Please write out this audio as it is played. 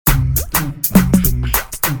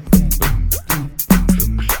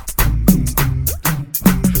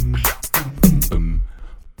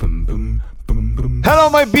Hello,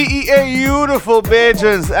 my BEA beautiful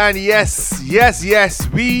Bajans, and yes,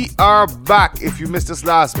 we are back. If you missed us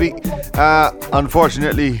last week,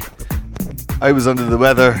 unfortunately, I was under the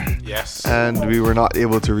weather. Yes. And we were not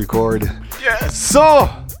able to record. Yes. So,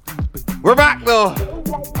 we're back though.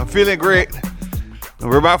 I'm feeling great. And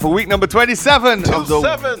we're back for week number 27 of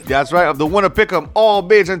the, that's right, of the Wanna Pick 'em All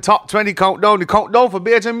Bajan Top 20 Countdown. The countdown for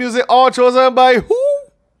Bajan music, all chosen by who?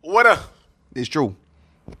 What? It's true.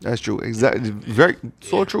 That's true. Exactly. Very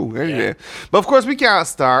so true. Yeah. But of course, we can't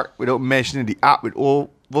start without mentioning the app with over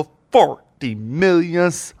 40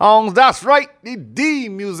 million songs. That's right. The D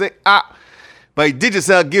Music app by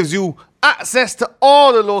Digicel gives you access to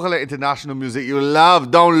all the local and international music you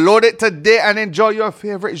love. Download it today and enjoy your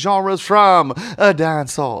favorite genres from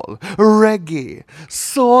dancehall, reggae,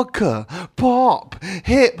 soca, pop,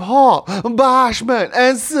 hip hop, bashment,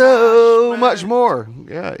 and so much more.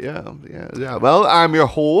 Yeah. Well, I'm your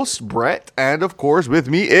host, Brett, and of course, with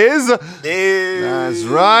me is Dave. That's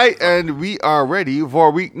right, and we are ready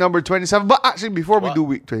for week number 27. But actually, before we do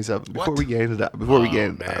week 27, before we get into that,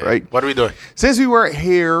 right? What are we doing? Since we weren't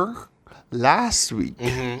here last week,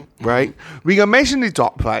 right? We gonna mention the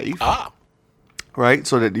top 5, right?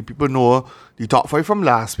 So that the people know the top 5 from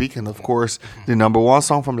last week, and of course, the number 1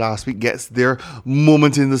 song from last week gets their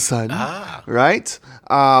moment in the sun, right?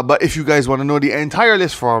 But if you guys want to know the entire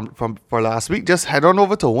list for last week, just head on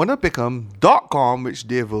over to wannapickem.com, which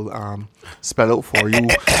Dave will spell out for you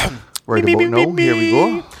right about now. Here we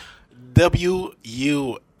go.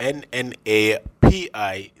 WUNNAPICKEM.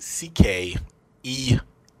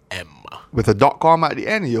 With a .com at the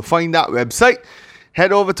end, you'll find that website.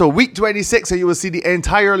 Head over to week 26 and you will see the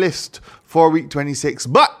entire list for week 26.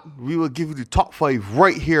 But we will give you the top 5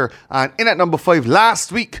 right here. And in at number 5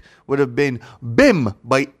 last week would have been BIM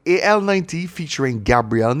by AL90 featuring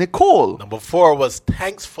Gabrielle Nicole. Number 4 was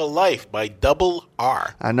Thanks for Life by Double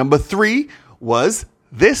R. And number 3 was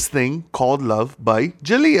This Thing Called Love by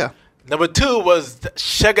Jalea. Number 2 was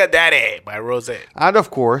Sugar Daddy by Rose. And of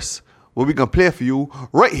course, what we gonna play for you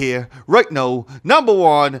right here, right now, number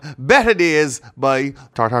 1, Better Days by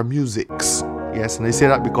Tartar Musics. Yes, and they say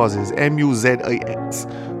that because it's MUZIX,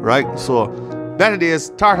 right? So, Better Days,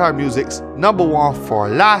 Tartar Musics, number 1 for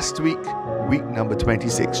last week, week number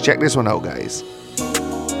 26. Check this one out, guys.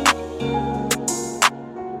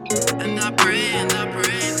 And I pray for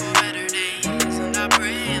better days. And I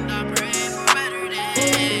pray for better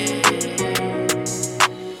days.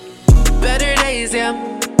 Better days, yeah.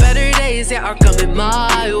 Better days, yeah, are coming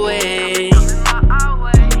my way.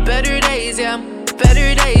 Better days, yeah.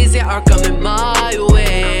 Better days, yeah, are coming my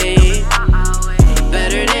way.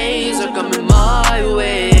 Better days are coming my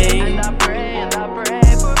way. And I pray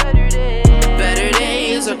for better days. Better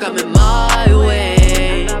days are coming my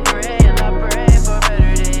way. And I pray for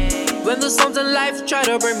better days. When the storms in life try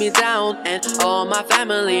to bring me down, and all my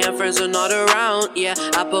family and friends are not around, yeah,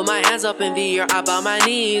 I put my hands up in the air, I bow my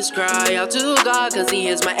knees, cry out to God, cause He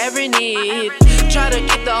hears my every need. Try to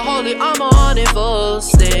keep the holy armor on in full,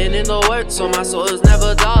 staying in the word so my soul is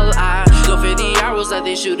never dull. I don't fear the arrows that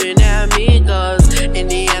they shooting at me, cause in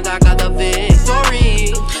the end I got the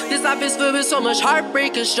victory. This life is filled with so much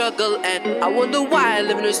heartbreak and struggle, and I wonder why I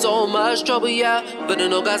live in so much trouble, yeah. But I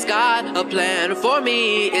know God's got a plan for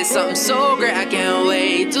me. It's something so great I can't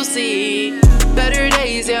wait to see. Better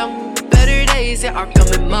days, yeah. Better days, yeah, are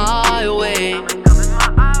coming my way.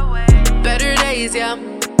 Better days, yeah.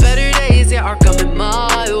 Better days, yeah, are coming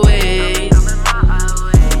my way.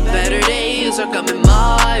 Better days are coming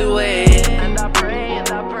my way. And I pray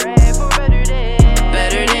for better days.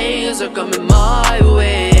 Better days are coming my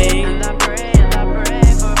way. And I pray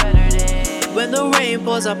for better days. When the rain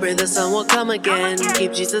pours, I pray the sun will come again.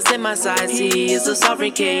 Keep Jesus in my side, He is the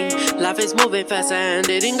sovereign King. Life is moving fast and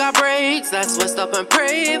it ain't got breaks. That's why stop and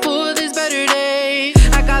pray for this better day.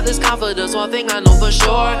 I got this confidence, one thing I know for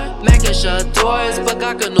sure. Man can shut doors, but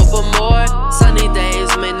God can open more. Sunny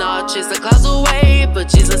days may not chase the clouds away, but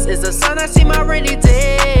Jesus is the sun I see my rainy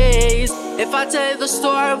days. If I tell you the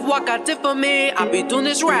story of what God did for me, I'll be doing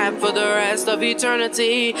this rap for the rest of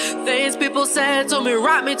eternity. Things people said told me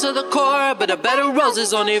rock me to the core, but a better rose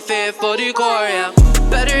is only fit for the core, yeah.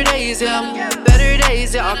 Better days, yeah. Better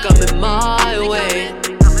days, yeah, are coming my way.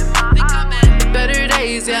 Better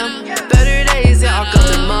days, yeah. Better days, yeah, are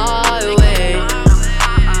coming my way.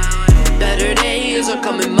 Better days are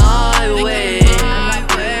coming my way.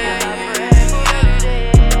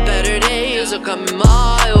 Better days are coming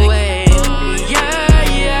my way. Yeah.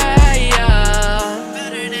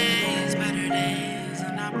 Better days,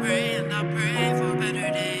 and I pray. And I pray for better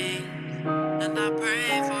days. And I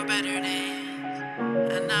pray for better days.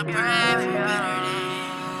 And I pray for better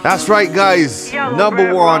days. That's right, guys.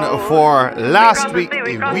 Number one for last week,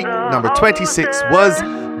 in week number 26, was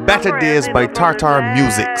Better Days by Tartar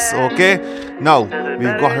Musics. Okay? Now,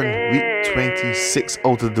 we've gotten week 26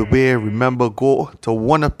 out of the way. Remember, go to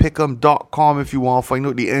wannapick'em.com if you want to find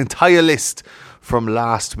out the entire list from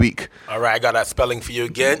last week. All right, I got that spelling for you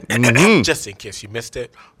again, just in case you missed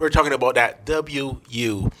it. We're talking about that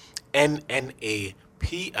WUNNAPICKEM.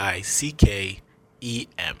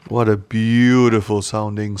 What a beautiful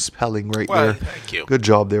sounding spelling right there. Thank you. Good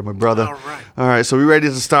job there, my brother. All right, so we ready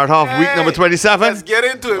to start off week number 27? Let's get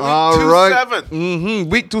into it. Week All 27. Right.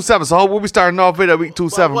 Week 27. So how will we starting off with at week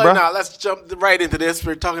 27, Well, bro? now let's jump right into this.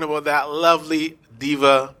 We're talking about that lovely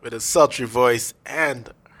diva with a sultry voice and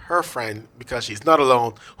her friend, because she's not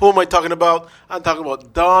alone. Who am I talking about? I'm talking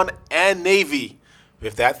about Dawn and Navy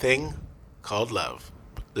with that thing called Love.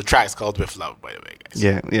 The track's called With Love, by the way, guys.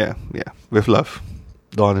 Yeah. With love.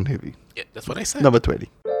 Dawn and Heavy. Yeah, that's what I said. Number 20.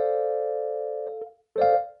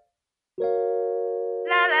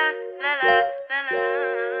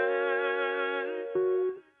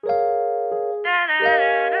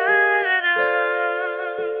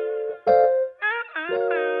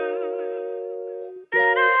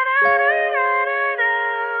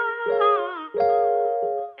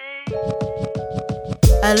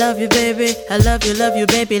 I love you, baby. I love you,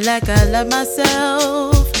 baby, like I love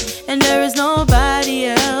myself. And there is nobody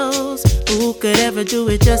else who could ever do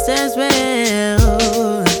it just as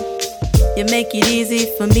well. You make it easy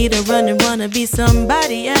for me to run and wanna be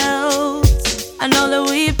somebody else. I know that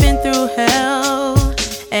we've been through hell,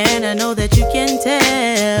 and I know that you can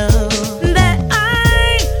tell that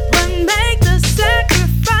I would make the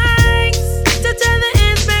sacrifice to turn the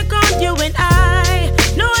ends back on you and I.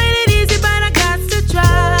 Know it ain't easy, but I got to try.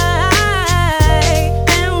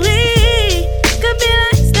 And we could be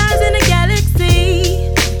like stars in a galaxy.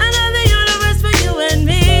 Another universe for you and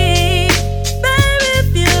me. Baby, if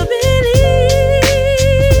you believe,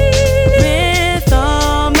 with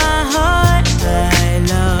all my heart, I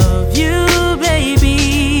love you, baby.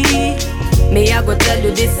 Me, I go tell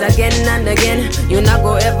you this again and again. You not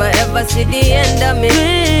go ever see the end of me.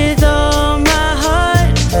 With all my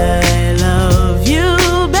heart, I love you,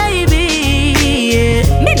 baby.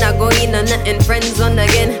 Me not go in on nothing friends on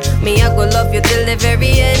again. Me, I go love you till the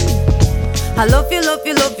very end. I love you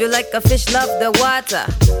like a fish love the water.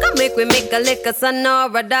 Come make a lick a son or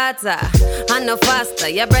a daughter. I no faster,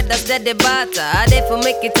 your brother steady butter. I there for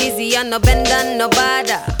make it easy, I no bend and no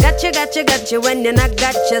bother. Got you when you not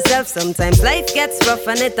got yourself. Sometimes life gets rough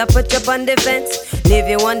and it'll put you on the fence. Leave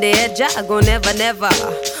you on the edge, I go never.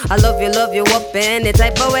 I love you up any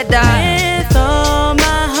type of weather. With all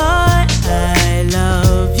my heart, I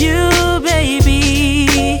love you,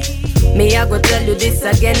 baby. Me, I go tell you this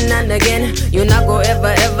again and again. You not go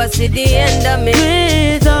ever see the end of me.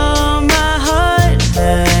 With all my heart,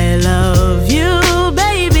 I love you,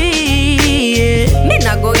 baby. Me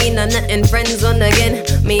not go in on nothing friends on again.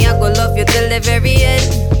 Me, I go love you till the very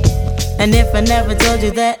end. And if I never told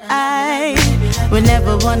you that I would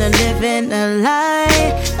never wanna live in a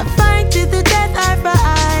lie, I fight to the death, eye for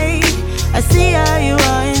eye. I see how you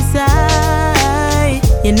are inside.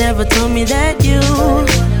 You never told me that you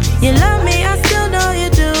love me, I still know you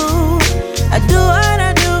do. I do what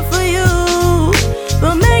I do for you.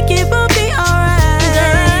 We'll make it, we'll be alright.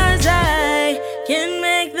 'Cause I can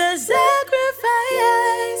make the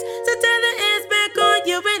sacrifice to turn the ends back on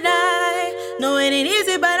you and I. No, it ain't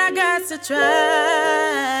easy, but I got to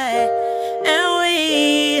try. And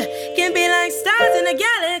we can be like stars in a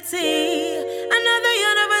galaxy. Another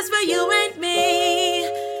universe for you and me.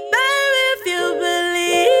 Baby, if you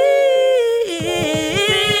believe.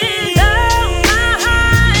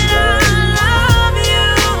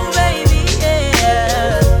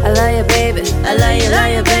 I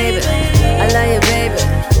love you, baby. I love you, baby.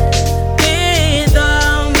 With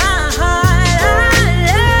all my heart, I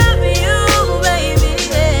love you, baby.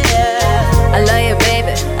 I love you,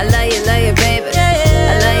 baby. I love you, baby. I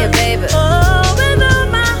love you, baby. Oh, with all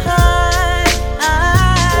my heart, I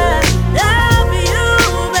love you,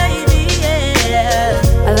 baby.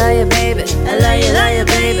 I love you, baby. I love you,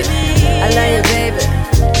 baby. I love you, baby.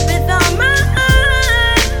 With all my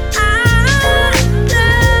heart, I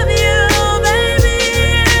love you, baby.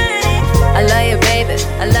 I love you, baby.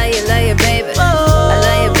 I love you, baby. I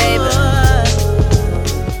love you, baby.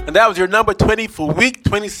 And that was your number 20 for week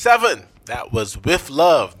 27. That was With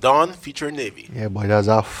Love, Dawn featuring Navy. Yeah, boy, that's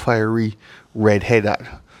a fiery redhead.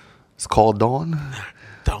 It's called Dawn.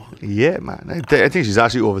 Don't. Yeah, man. I think she's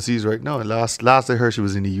actually overseas right now. Last I heard, she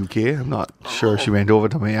was in the UK. I'm not sure she went over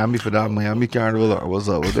to Miami for that Miami Carnival or was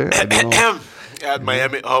over there. I don't know. At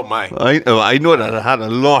Miami, oh my. I know that I had a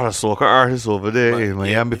lot of soca artists over there in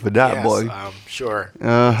Miami for that, yes, boy. I'm sure.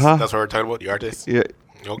 Uh-huh. That's what we're talking about, the artist? Yeah.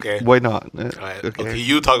 Okay. Why not? Okay,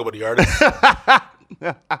 you talk about the artist.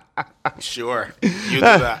 Sure. You do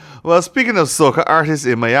that. Well, speaking of soca artists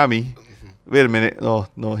in Miami, wait a minute.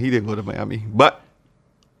 No, he didn't go to Miami. But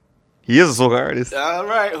he is a soca artist. All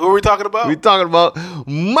right. Who are we talking about? We're talking about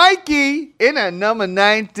Mikey in at number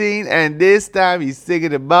 19, and this time he's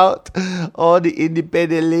singing about all the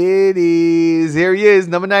independent ladies. Here he is,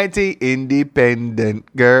 number 19,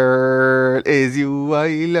 Independent Girl, is you I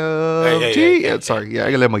love. Hey, Sorry, I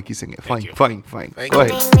gotta let Mikey sing it. Fine. Thank Go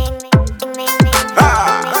you. ahead.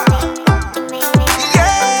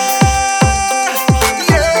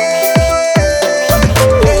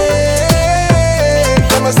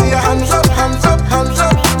 See your hands up,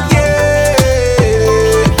 yeah.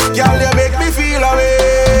 Girl, you make me feel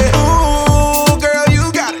away. Ooh, girl, you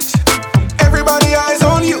got it. Everybody eyes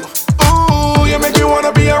on you. Ooh, you make me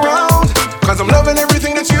wanna be around. Cause I'm loving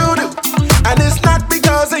everything that you do. And it's not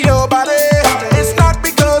because of your body. It's not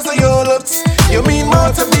because of your looks. You mean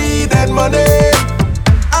more to me than money.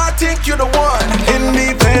 I think you're the one.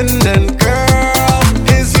 Independent girl,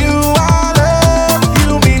 is you I love.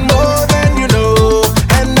 You mean more than you know.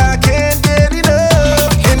 And I can't get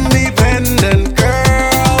enough. Independent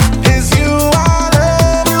girl, is you I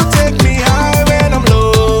love. You take me high when I'm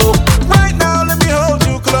low. Right now let me hold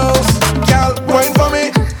you close. Girl, wine for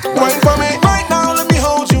me, wine for me. Right now let me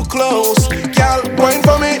hold you close. Girl, wine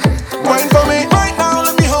for me, wine for me. Right now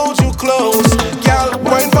let me hold you close. Girl,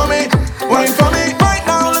 wine for me, wine for me. Right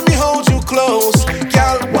now let me hold you close.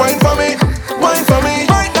 Girl, wine for me, wine for me.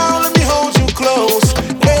 Right now let me hold you close.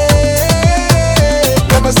 Hey,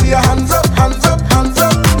 let me see your hands up, hands up, hands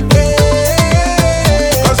up.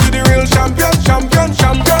 Hey, 'cause you the real champion, champion,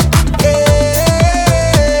 champion.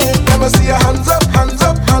 Hey, let me see your hands up, hands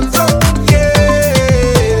up, hands up.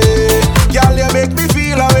 Yeah, girl, you make me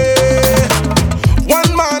feel away.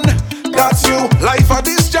 One man, that's you. Life of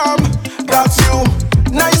this jam, that's you.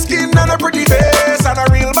 Nice skin and a pretty face and a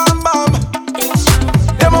real bam bam.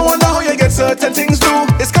 Them I wonder how you get certain things do.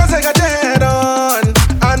 It's 'cause I got your head on.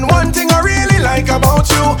 And one thing I really like about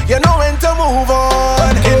you, you know when to move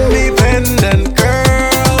on. Independent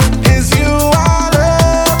girl, is you I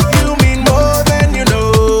love. You mean more than you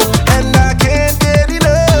know. And I can't get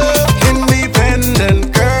enough.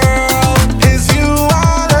 Independent girl, is you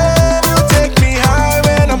I love. You take me high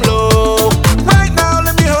when I'm low. Right now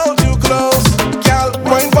let me hold you close. Girl,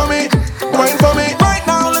 wine for me, wine for me. Right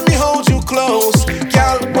now let me hold you close.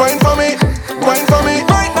 Girl, wine for me, wine for me.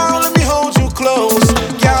 Right now let me hold you close.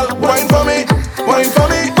 Girl, wine for me, wine for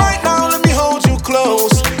me. Right now let me hold you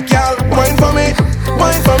close. Girl, wine for me,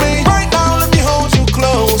 wine for me. Right now let me hold you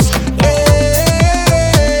close.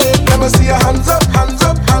 Hey, let me see your hands up, hands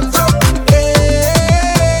up, hands up.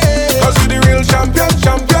 Hey, 'cause you the real champion,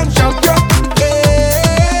 champion, champion.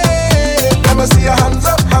 Hey, let me see your hands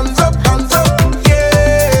up, hands up, hands up.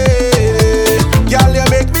 Yeah, girl, you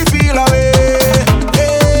make me feel away.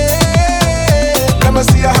 Hey, let me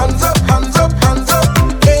see your hands up, hands up, hands up.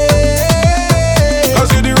 Hey,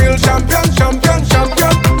 'cause you the real champion, champion,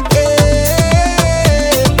 champion.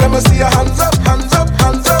 Hey, let me see your hands up, hands up,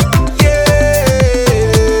 hands up.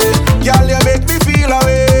 Yeah, girl, you make me feel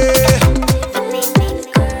away.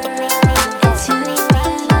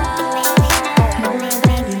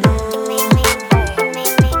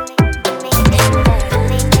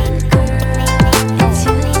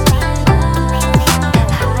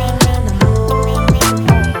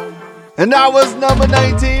 And that was number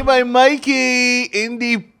 19 by Mikey,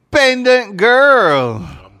 Independent Girl.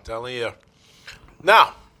 I'm telling you.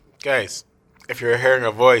 Now, guys, if you're hearing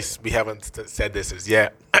a voice, we haven't said this as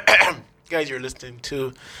yet. Guys, you're listening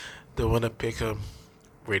to the Wanna Pick 'em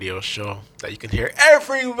radio show that you can hear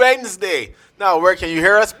every Wednesday. Now, where can you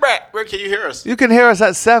hear us, Brett? Where can you hear us? You can hear us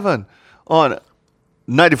at 7 on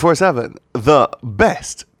 94.7, the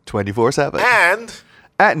best 24/7. And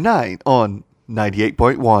At 9 on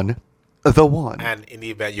 98.1, the one. And in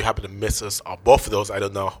the event you happen to miss us on both of those, I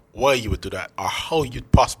don't know why you would do that or how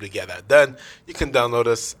you'd possibly get that done. You can download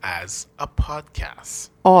us as a podcast.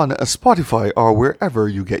 On Spotify or wherever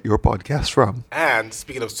you get your podcasts from. And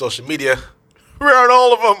speaking of social media, we're on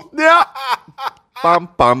all of them. Yeah. Bum,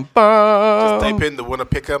 bum, bum. Just type in the Wanna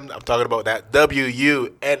Pick 'em. I'm talking about that.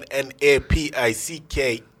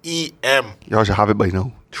 WUNNAPICKEM. Y'all should have it by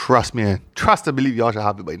now. Trust me. Trust and believe y'all should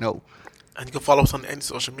have it by now. And you can follow us on any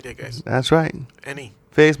social media, guys. That's right. Any.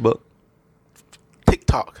 Facebook. TikTok.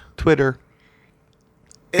 TikTok, Twitter,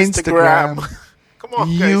 Instagram. Come on,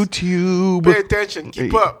 guys. YouTube. Pay attention.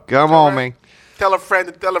 Keep up. Come All on, right? man. Tell a friend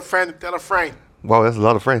to tell a friend to tell a friend. Wow, that's a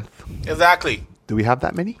lot of friends. Exactly. Do we have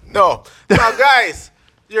that many? No. Now, guys,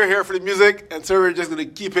 you're here for the music, and so we're just going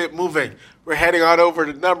to keep it moving. We're heading on over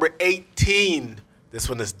to number 18. This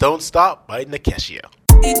one is Don't Stop by Nakeshia.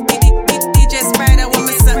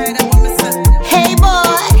 Hey boy,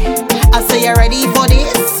 I say you're ready for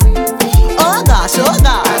this. Oh gosh, don't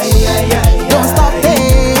stop it.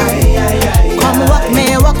 Come walk me,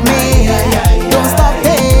 don't stop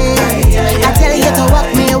it. I tell you to walk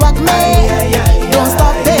me, don't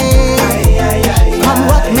stop it. Come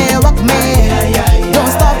walk me,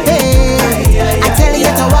 don't stop it. I tell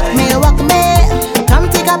you to walk me. Come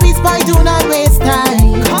take a piece, boy, do not waste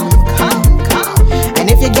time. Come. And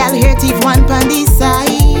if you gal here, teeth one pan this side.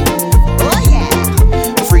 Oh yeah.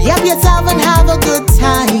 Free up yourself and have a good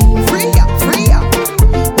time. Free up.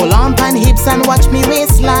 Hold on pan hips and watch me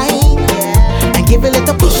waistline. Yeah. And give a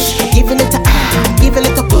little push, give a little ah, give a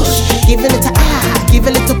little push, give a little ah, give a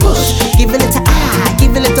little push, give a little ah,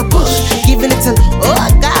 give a little push, give a little oh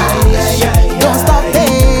gosh. Don't stop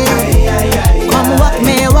there. Come walk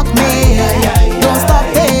me. Don't stop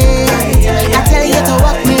there. I tell you to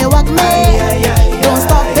walk me. Don't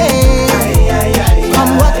stop there.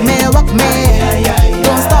 Come walk me.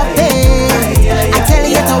 Don't stop there. I tell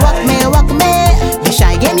you to walk me. The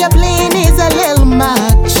shy game you're playing is a little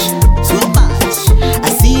much. Too much. I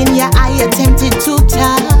see in your eye you're tempted to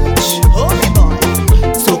touch. Holy boy.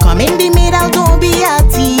 So come in the middle, don't be a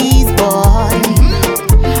tease, boy.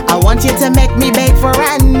 I want you to make me beg for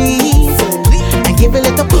a knees. And give a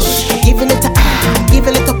little push, give a little ah, give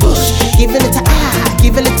a little push, give a little ah,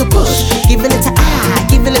 give a little push, give a little ah,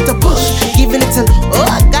 give a little push, give a little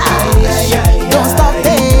oh gosh. Don't stop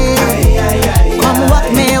there. Come walk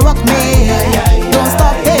me. Don't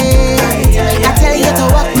stop there. I tell you to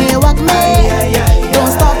walk me.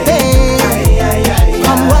 Don't stop there.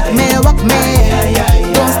 Come walk me.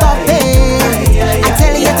 Don't stop there. I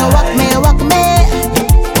tell you to walk me.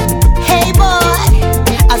 Hey boy,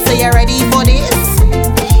 I say you're ready for this.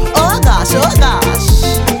 Oh gosh.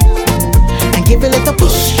 And give a little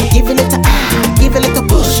push, give a little ah, give a little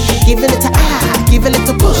push, give a little ah, give a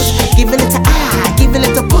little push, give a little ah, give a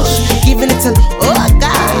little push, give a little oh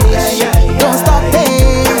gosh. Don't stop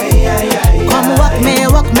there. Come walk me.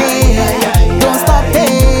 Don't stop there.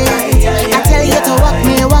 I tell you to walk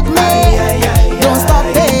me. Don't stop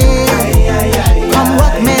there. Come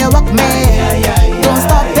walk me. Don't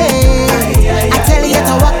stop there. I tell you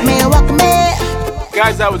to walk me.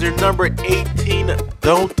 Guys, that was your number 18,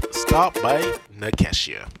 Don't Stop by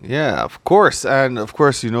Nakeshia. Yeah, of course. And of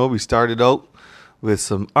course, we started out with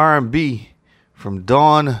some R&B from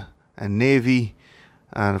Dawn and Navy.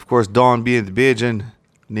 And of course, Dawn being the Bajan,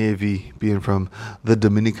 Navy being from the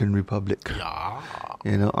Dominican Republic. Yeah.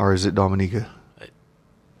 Or is it Dominica?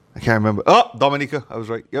 I can't remember. Oh, Dominica. I was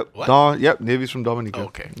right. Yep. What? Dawn. Yep. Navy's from Dominica.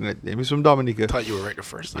 Okay. Navy's from Dominica. I thought you were right the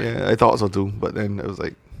first time. Yeah, I thought so too. But then I was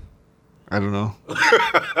like, I don't know.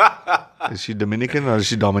 Is she Dominican or is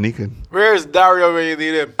she Dominican? Where's Dario when you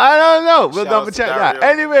need him? I don't know. We'll Shout out double to check that. Dario.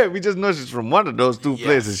 Anyway, we just know she's from one of those two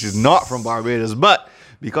places. She's not from Barbados. But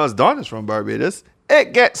because Dawn is from Barbados,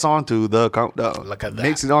 it gets onto the countdown. Look at that.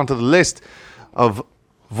 Makes it onto the list of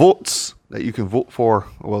votes that you can vote for.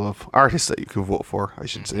 Well, of artists that you can vote for, I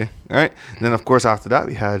should say. All right. And then, of course, after that,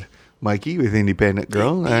 we had Mikey with Independent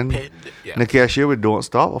Girl and Nakeshia with Don't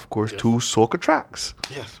Stop. Of course, two soca tracks.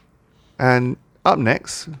 Yes. And up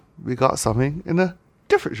next, we got something in a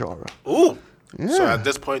different genre. Ooh. Yeah. So at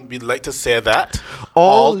this point, we'd like to say that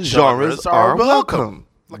all genres are welcome.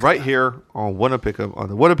 Look Right at here on Wanna Pick 'em, on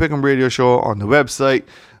the Wanna Pick 'em radio show, on the website,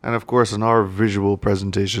 and of course on our visual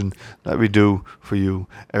presentation that we do for you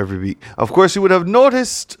every week. Of course, you would have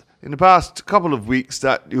noticed in the past couple of weeks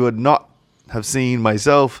that you would not have seen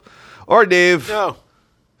myself or Dave No,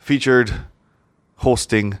 featured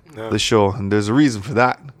hosting No. the show, and there's a reason for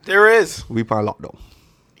that. there is. We on lockdown.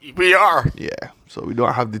 We are. Yeah, so we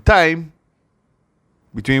don't have the time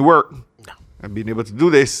between work and being able to do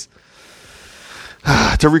this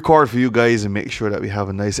to record for you guys and make sure that we have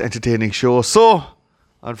a nice entertaining show. So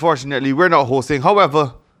unfortunately we're not hosting.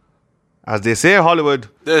 However, as they say in Hollywood,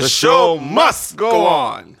 The show must go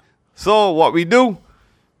on. So what we do,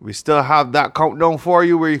 we still have that countdown for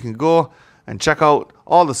you where you can go and check out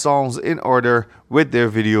all the songs in order with their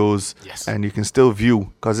videos. Yes. And you can still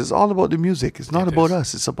view, because it's all about the music. It's not It about is.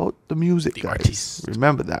 us. It's about the music, The guys. artists.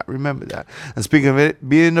 Remember that. Remember that. And speaking of it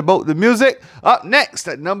being about the music, up next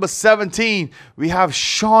at number 17, we have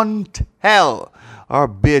Chantel, our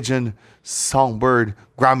Bajan songbird,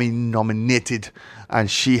 Grammy nominated. and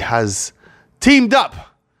she has teamed up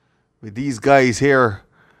with these guys here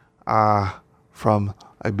from,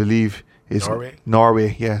 I believe, is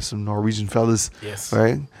Norway. Yeah, some Norwegian fellas. Yes.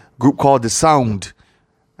 Right? Group called The Sound.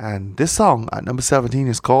 And this song at number 17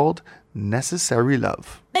 is called Necessary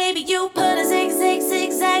Love. Baby, you put a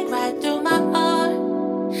zigzag right through my heart.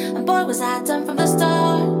 And boy, was I done from the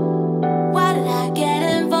start. Why did I get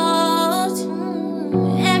involved?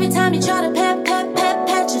 Every time you try to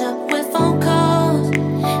patch it up with phone calls.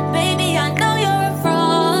 Baby, I know you're a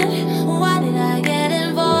fraud. Why did I get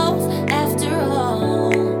involved after all?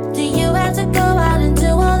 Do you have to go out and do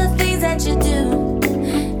all the things that you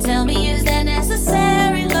do? Tell me, is that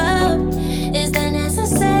necessary love? Is that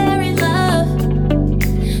necessary love?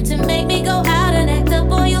 To make me go out and act up,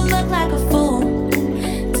 boy, you look like a fool.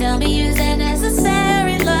 Tell me, is that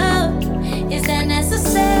necessary love? Is that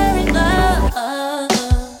necessary love?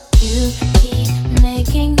 You keep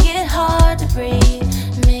making it hard to breathe,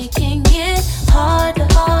 making it hard to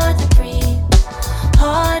breathe,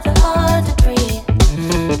 hard to breathe.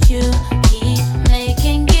 You keep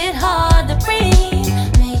making it hard to breathe,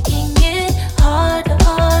 making it hard to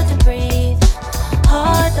breathe,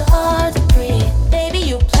 hard to breathe. Baby,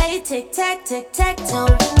 you play tic-tac-toe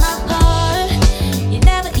with my heart. You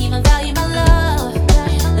never even value my love.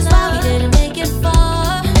 That's why we didn't make it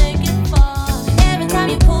far. Every time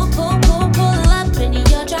you pull up in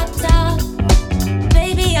your drop top.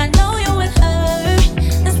 Baby, I know you're with her.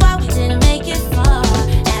 That's why we didn't make it far.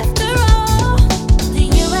 After all, do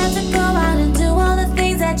you have to go out and do all the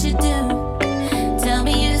things that you do? Tell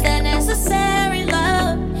me, is that necessary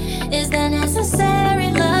love? Is that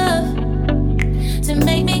necessary love? To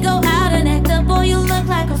make me go out and act up, boy, you look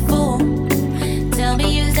like a fool. Tell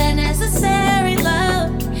me, is that necessary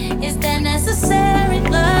love? Is that necessary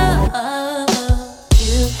love?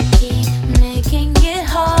 You keep making it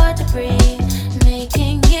hard to breathe,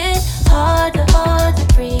 making it hard to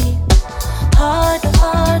breathe, hard to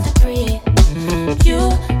breathe.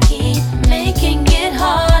 You keep making it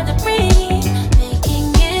hard to breathe,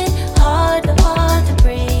 making it hard to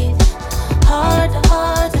breathe, hard to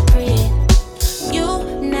breathe. You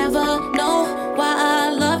never know why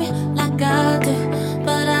I love you like I do,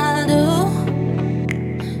 but I do,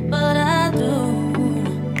 but I do.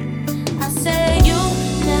 I say you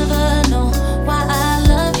never know why I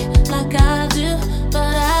love you like I do,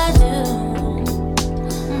 but I do,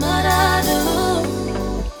 but I do.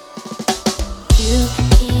 You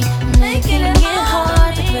keep making it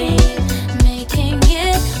hard to breathe, making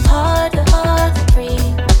it hard to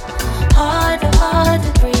breathe, hard to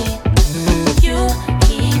breathe. You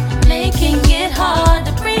keep making it hard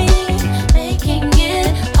to breathe, making it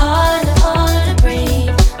hard to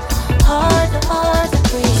breathe, hard to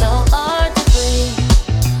breathe, so hard to breathe,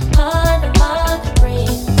 hard to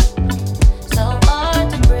breathe, so hard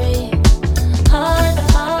to breathe, hard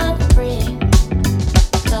to breathe,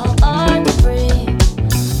 so hard to breathe,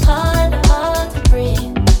 hard to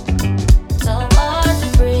breathe, so hard to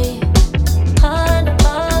breathe, hard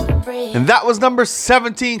to breathe. And that was number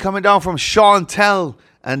 17 coming down from Chantel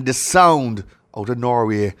and The Sound out of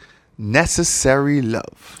Norway. Necessary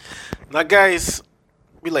Love. Now, guys,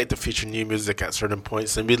 we like to feature new music at certain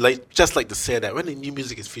points, and we just like to say that when the new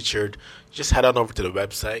music is featured, just head on over to the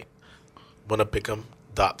website,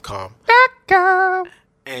 wannapickem.com,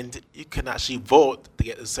 and you can actually vote to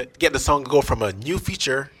get the song to go from a new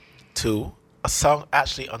feature to a song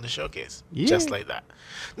actually on the showcase, just like that.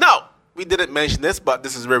 Now, we didn't mention this, but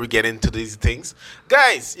this is where we get into these things.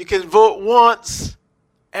 Guys, you can vote once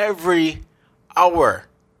every hour.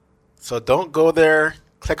 So don't go there,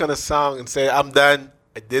 click on a song and say, I'm done.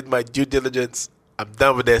 I did my due diligence. I'm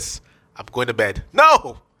done with this. I'm going to bed.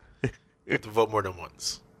 No! You have to vote more than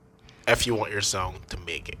once if you want your song to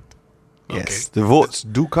make it. Yes, the votes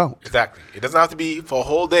do count. Exactly. It doesn't have to be for a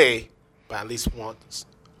whole day, but at least once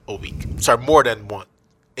a week. Sorry, more than one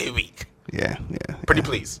a week. Yeah. Pretty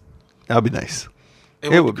please. That'd be nice. It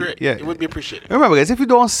would be great. Yeah, it would be appreciated. Remember, guys, if you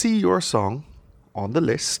don't see your song on the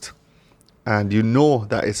list and you know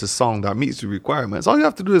that it's a song that meets the requirements, all you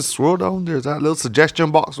have to do is scroll down. There's that little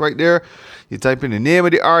suggestion box right there. You type in the name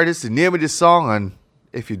of the artist, the name of the song, and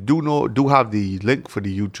if you do have the link for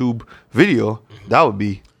the YouTube video, that would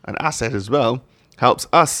be an asset as well. Helps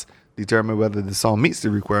us determine whether the song meets the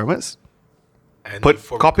requirements. And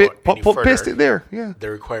Copy it, paste it there. Yeah. The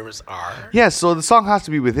requirements are? Yeah, so the song has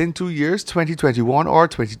to be within 2 years, 2021 or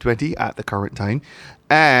 2020 at the current time.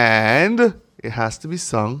 And it has to be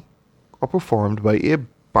sung or performed by a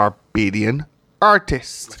Barbadian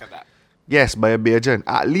artist. Look at that. Yes, by a Bajan.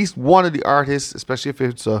 At least one of the artists, especially if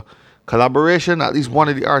it's a collaboration, at least one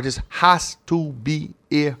of the artists has to be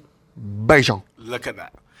a Beijing. Look at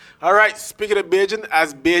that. All right, speaking of Beijing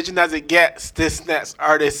as it gets, this next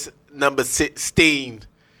artist, number 16,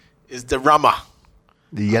 is the Rama.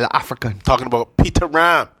 The Yellow African. Talking about Peter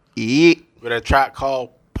Ram Yeah. with a track called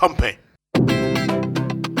Pumping.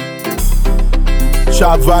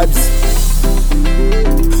 Sharp vibes.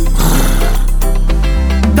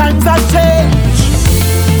 Times have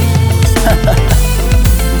changed.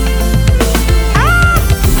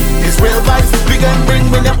 It's real vibes. Big and bring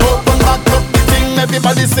when you open back up the thing.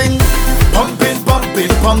 Everybody sing. Pumping, pumping,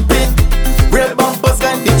 pumping. Real bumpers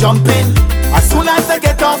when they jumping. As soon as I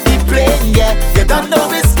get off the plane, yeah, you don't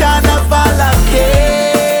know it's carnival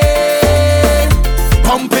again.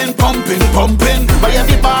 Pumping, pumping, pumping. By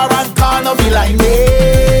every bar and corner be like me.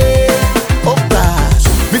 Oh gosh,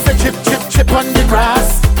 me say chip, chip, chip on the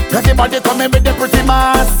grass. Everybody coming with the pretty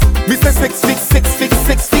mass. Me say 6 feet, 6 feet,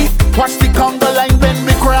 6 feet. Watch the Congo line when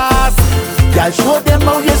we cross. Y'all show them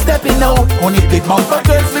how you stepping out. Only big bumper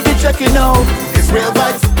girls we be checking out. It's real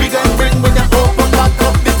vibes, big and bring when you open back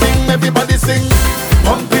up the thing. Everybody sing.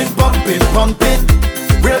 Pumping, pumping, pumping.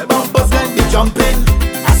 Real bumpers when they jumping.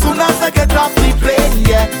 As soon as I get off the plane,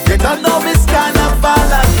 yeah, you don't know it's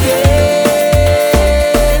carnival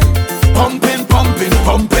again. Pumping, pumping,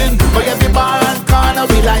 pumping. By every bar and corner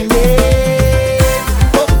we like me.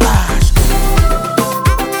 Oh gosh.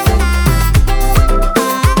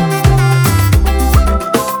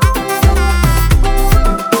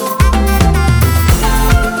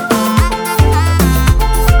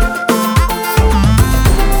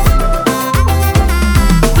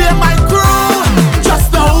 Be my crew.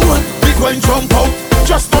 Just now, we going jump out.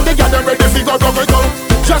 Just now they gather ready to go, go, go, go.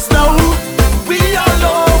 Just now, we all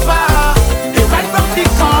over. They right from the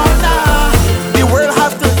corner. The world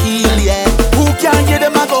have to heal, yeah. Who can get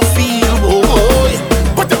them a go feel, boy?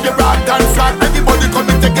 Put up your rag and flag. Everybody come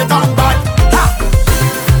and take it on back. Ha!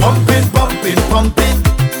 Pumping, pumping, pumping.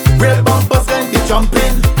 Real bumpers when they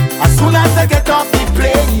jumping. As soon as I get off the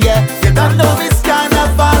plane, yeah, you don't know it's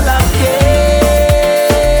carnival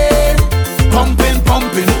again. Pumping,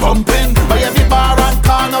 pumping, pumping. By every bar and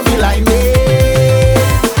corner be like me.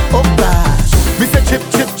 Oh gosh, me say chip,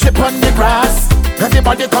 chip, chip on the grass.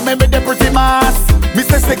 Everybody coming with the pretty mass. Me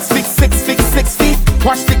say 6 feet, 6 feet, 6 feet.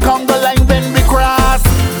 Watch the Congo line when we cross.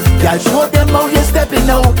 Y'all show them how you stepping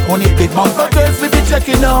out. Only big bumper girls we be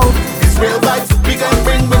checking out. It's real vibes, big and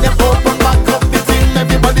bring when you open back up the thing.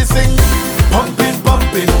 Everybody sing. Pumping,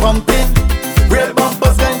 pumping, pumping. Real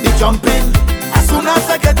bumpers when they jumping. As soon as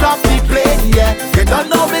I get off the plane, yeah, you don't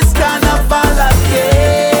know it's carnival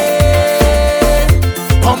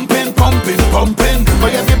again. Pumping, pumping, pumping.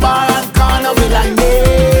 By every bar and corner we like me.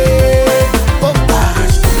 Oh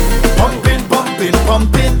gosh. Pumping, pumping,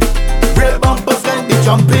 pumping. Real bumpers when they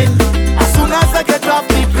jumping. As soon as I get off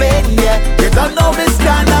the plane, yeah, you don't know it's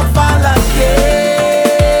carnival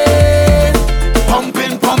again.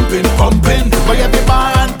 Pumping, pumping, pumping. By every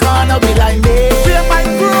bar and corner we like me. Feel my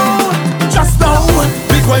crew. Just now,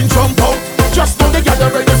 we going jump out. Just now they gather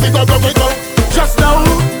ready to go, go, go, go. Just now,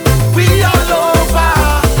 we all over.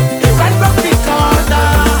 They right from the corner.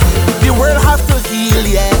 The world have to heal,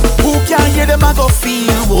 yeah. Who can hear them and go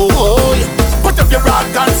feel, boy? Put up your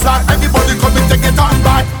rag and flag. Everybody come and take it on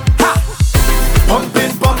back. Ha!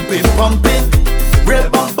 Pumping, pumping, pumping. Real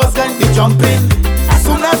bumpers when they jumping. As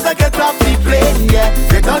soon as I get off the plane, yeah,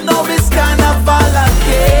 they don't know it's carnival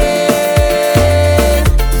again.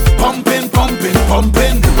 Pumping, pumping,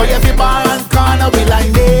 pumping. By every bar and corner we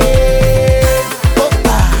like me. Oh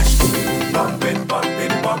gosh. Pumping,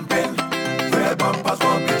 pumping, pumping. Real bumpers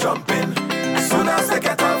won't be jumping. As soon as I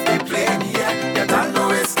get off the plane, yeah, you don't know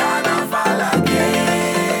it's carnival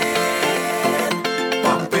again.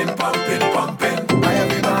 Pumping, pumping, pumping. By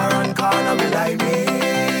every bar and corner we like me.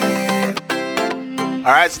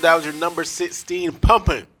 All right, so that was your number 16,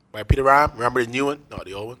 Pumping by Peter Ram. Remember the new one, not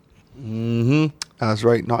the old one? That's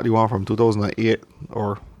right. Not the one from 2008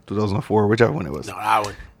 or 2004, whichever one it was. No, that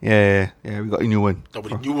one. Yeah, we got a new one. No,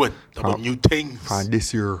 but the new one. No, but new things. From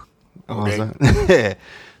this year. Okay.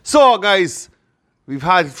 So, guys, we've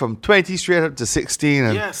had from 20 straight up to 16.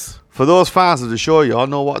 And Yes. for those fans of the show, you all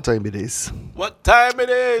know what time it is. What time it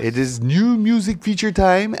is? It is new music feature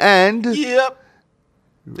time. And Yep.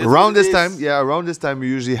 around this is. time, we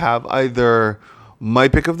usually have either my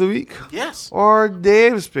pick of the week Yes. or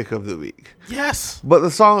Dave's pick of the week. Yes. But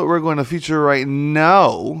the song that we're going to feature right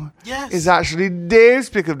now Yes. is actually Dave's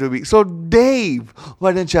pick of the week. So, Dave,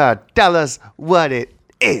 why don't you tell us what it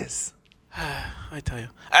is? I tell you.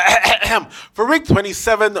 For week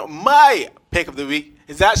 27, my pick of the week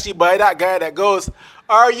is actually by that guy that goes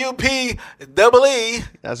R-U-P-E-E.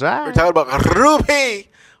 That's right. We're talking about Ruby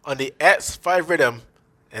on the X5 rhythm.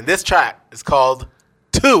 And this track is called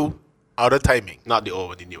 2 Out of Timing. Not the old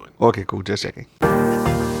one, the new one. Okay, cool. Just checking.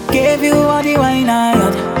 Gave you all the wine I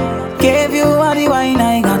got. Gave you all the wine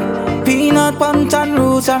I got. Peanut punch and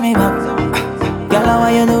roots on me back. Girl,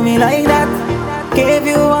 why you do me like that? Gave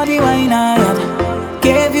you all the wine I got.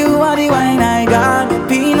 Gave you all the wine I got.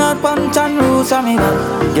 Peanut punch and roots on me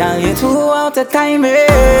back. Girl, you too out of timing.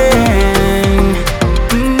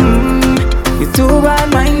 You too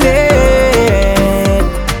bad-minded.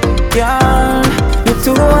 Girl, you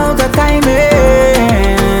too out of timing.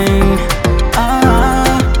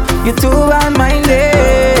 You too bad-minded.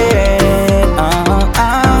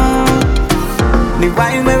 The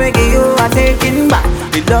wine we make you a taking back.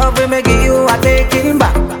 The love we make you a taking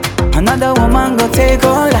back. Another woman go take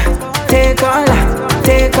all that, take all that,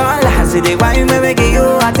 take all that. See the wine we make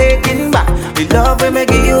you a taking back. The love we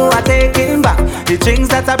make you a taking back. The drinks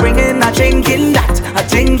that I bring in a drinking that, a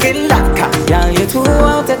drinking that. Girl, you too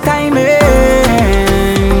out of timing.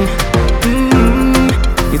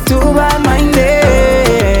 You too bad-minded.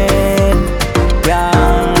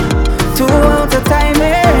 Yeah, too out of timing.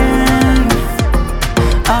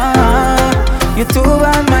 You too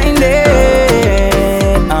bad-minded.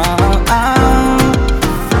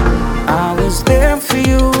 I was there for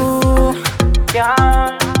you.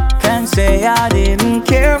 Yeah, can't say I didn't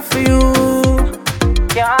care for you.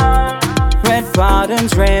 Yeah, red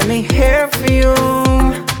bottoms, Remy hair for you.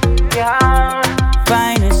 Yeah,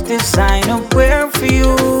 finest designer wear for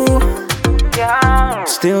you. Yeah,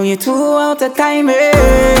 still you too out of timing.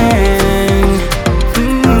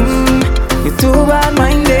 You too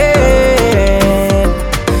bad-minded.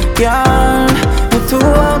 Girl, you too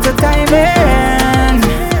out of timing.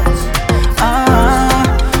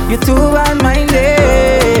 You too bad-minded.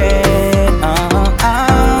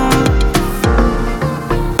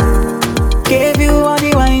 Gave you all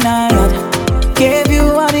the wine I got. Gave you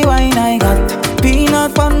all the wine I got.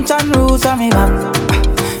 Peanut punch and roots on me back.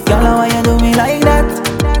 Girl, why you do me like that?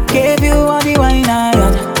 Gave you all the wine I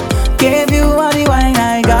got. Gave you all the wine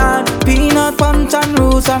I got. Peanut punch and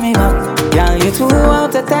roots on me back. Girl, you too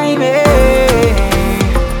out of timing.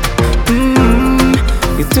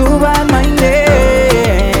 You too bad-minded.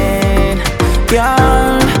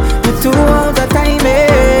 Girl, you too out of timing.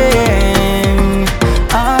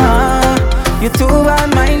 You too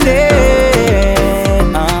bad-minded.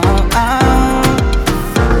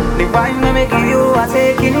 The wine we make you a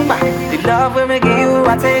taking back. The love we make you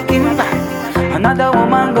a taking back. Another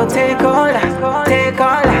woman go take all that, take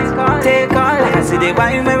all that, take all that. See the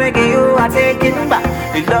wine we make you a taking back.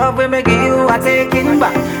 The love we make you a taking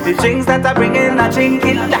back. The drinks that I bring in a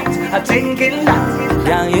drinking that, a drinking that.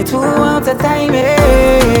 Girl, you too out of timing.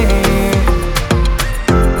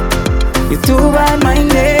 You too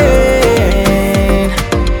bad-minded.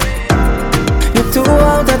 You too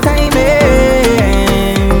out of timing.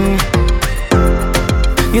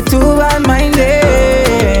 You too bad-minded.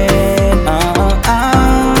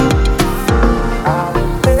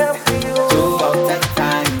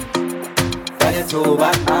 Too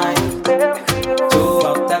bad, too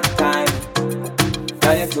out that time.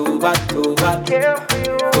 Girl, you too bad, too bad.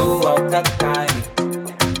 Too out that time.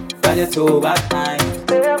 Girl, you too bad time.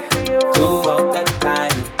 Too out that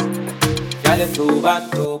time. Girl, you too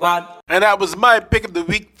bad, too bad. And that was my pick of the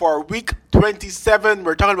week for week 27.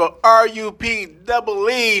 We're talking about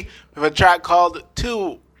RUPEE with a track called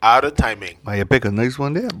 2 Out of Timing. Why you pick a nice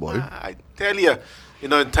one there, boy? I tell you,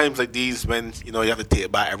 in times like these when, you have to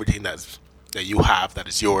take back everything that you have, that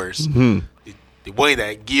is yours. The wine that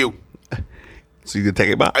I give you, So you can take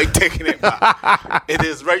it back? I'm taking it back. It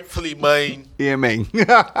is rightfully mine. Yeah, man.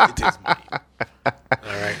 It is mine. All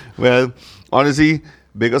right. Well, honestly,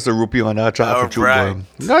 big us a rupee on that track for you, Right. boy.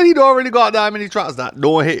 No, he already got that many tracks that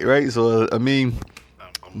don't hit, right? So, I mean,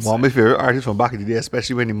 one of my favorite artists from back in the day,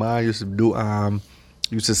 especially when the man used to do,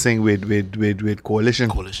 used to sing with Coalition.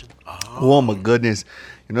 Coalition. Oh my goodness.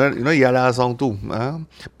 You know, he had that song too. I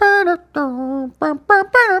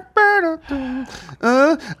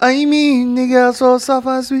mean, the girl so soft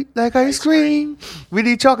and sweet like ice cream. With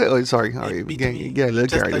the chocolate. Oh, sorry. All right. Get a little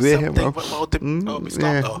carried away here, bro.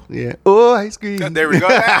 Yeah. Oh, ice cream. There we go.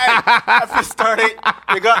 Hey, if you started,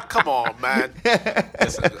 come on, man.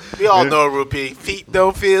 Listen, we all know Rupee. Feet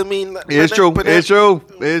don't feel me. It's true. It's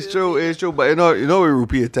true. But you know what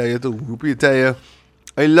Rupee will tell you too. Rupee will tell you,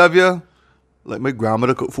 I love you. Like my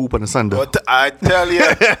grandmother cook food on a Sunday. I tell you.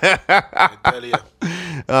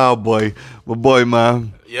 Oh boy. But boy,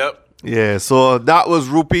 man. Yep. Yeah, so that was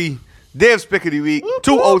Rupee Dave's pick of the week.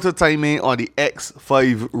 2 out of timing on the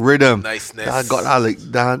X5 rhythm. Niceness. That got that like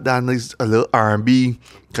that nice a little R&B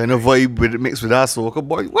kind of vibe with it mixed with that soca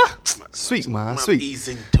boy. What? Sweet man, I'm sweet.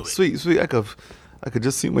 easing to it. Sweet. I could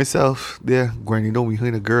just see myself there grinding down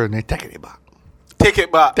behind a girl and then taking it back. Take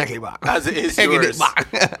it back. Take it back. As it is Taking yours. it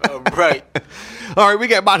back. Right. All right, we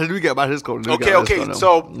get back to this code. Okay.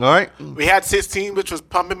 So all right. we had 16, which was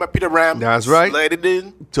Pumping by Peter Ram. That's right. Slide it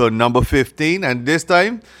in. To number 15, and this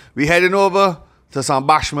time we heading over to some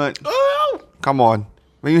bashment. Oh! Come on,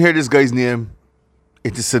 when you hear this guy's name,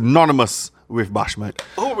 it is synonymous with bashment.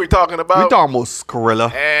 Who are we talking about? We talking about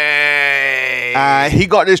Skrilla. Hey. He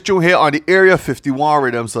got this tune here on the Area 51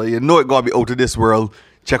 rhythm, so you know it gotta be out of this world.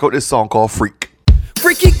 Check out this song called Freak.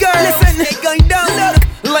 Freaky girl, listen, it going down.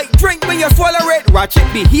 Like drink when you swallow it. Ratchet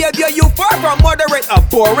behavior, you far from moderate. A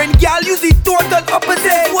boring gal, use the total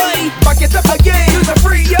opposite. Why? Back it up again, use a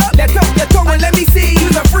freak, yeah. Let up your tongue and let me see.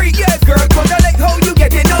 Use a freak, yes. Girl, cause I like how you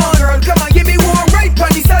getting on. Girl, come on, give me one right on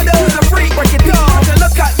the saddle. Use a freak, break it down. So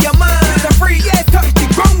look at your mind. Use a freak, yes. Touch the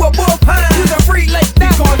ground with both hands. Use a freak like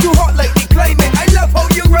that. Because you hot like the climate. I love how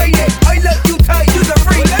you ride it. I love you tight. Use a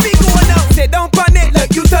freak. Let me go now. Sit down on it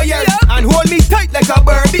like you tired. And hold me tight like a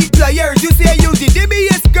Barbie pliers. You say you the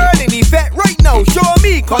DBS girl in the vet right now. Show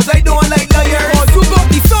me, cause I don't like liars. Cause you got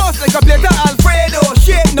the sauce like a plate of Alfredo.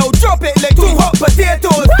 Shit, now drop it like 2 hot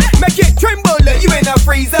potatoes. Make it tremble like you in a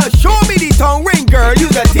freezer. Show me the tongue ring, girl,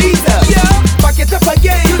 use a teaser. Yeah, back it up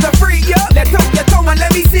again, use a freak, yeah. Let up your tongue and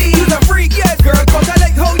let me see. Use a freak, yes, girl, cause I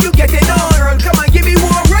like how you getting on. Girl, come on, give me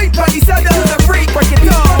one right on the saddle. Use a freak, break it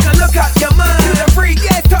down. And look at your mind. Use a freak,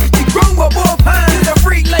 yes, touch the ground with both hands. Use a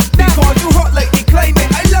freak like that. Cause you hot like the climate.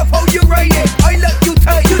 I love how you ride it. I love you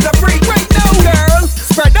tight. Use a freak right now, girl.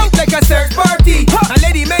 Spread out like a search party. And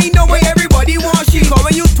lady may know where everybody wants she. Cause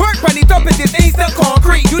when you twerk on the top, it is instant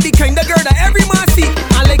concrete. You the kind of girl that every man see.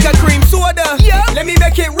 And like a cream soda. Yeah. Let me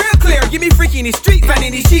make it real clear. Give me freak in the street, fan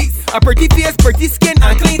in the sheets. A pretty face, pretty skin,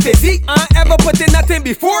 and clean physique. I ever put in nothing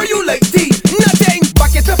before you like tea. Nothing.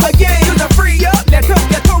 Back it up again. Use a freak, yeah. Let up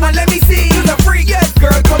your tongue and let me see. Use a freak, yes,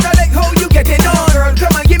 girl. Cause I like how you getting on. Girl,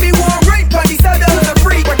 come on, give me one right on the saddle. Use a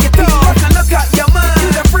freak, break it down. And look at your mind.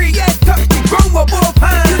 Use a freak, yes, touch the ground with both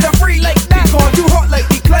hands. Use a freak like that. Cause you hot like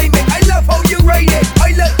the climate. I love how you ride it.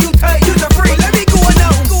 I love you tight. Use a freak. Let me go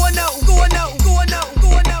now. Go now. Go now. Go now.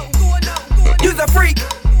 Go now. Go now. Use a freak.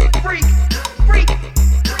 Freak. Freak.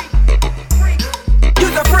 Freak.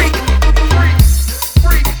 Use a freak. Freak.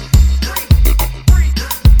 Freak. Freak.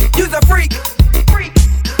 Use a freak. Freak.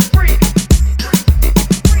 Freak.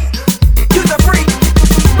 Use a freak.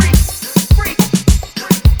 Freak. Freak.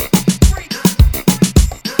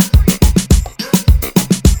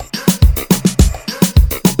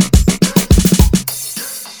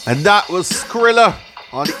 And that was Skrilla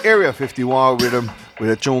on the Area 51 rhythm with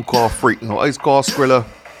a tune called Freak. Now, I call Skrilla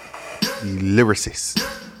the lyricist.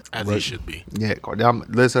 As he should be. Yeah, goddamn.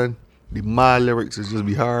 Listen, my lyrics is just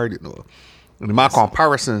be hard, you know. And my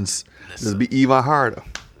comparisons just be even harder.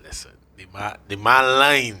 Listen, the man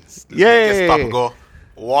lines. Yeah. Stop and go,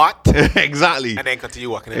 what? Exactly. And then continue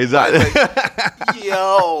walking. Exactly. Like,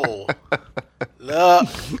 yo. Look.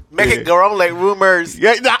 Make it go on like rumors.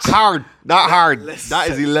 Yeah, that's hard. Not hard. Listen. That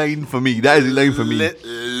is the line for me. That is the line for me.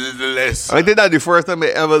 Listen. I did that the first time I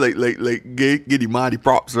ever like get the man the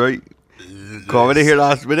props, right? Cause when they hear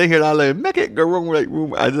that like make it go wrong like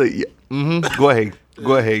room, I was like, yeah, go ahead.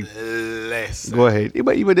 Listen. Go ahead.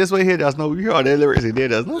 Even this way here, that's no we hear all that lyrics in there,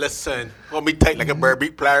 that's no. Listen. Want me tight like a bird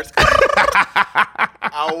beat pliers?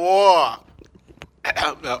 I war.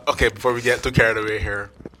 Okay, before we get too carried away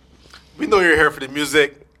here, we know you're here for the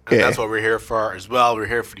music, and Yeah. that's what we're here for as well. We're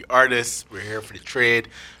here for the artists. We're here for the trade.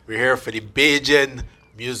 We're here for the Bajan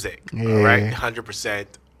music. All right, 100%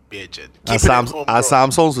 Bajan. As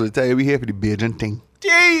Sam Songs will tell you, we here for the Bajan thing.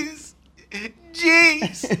 Jeez.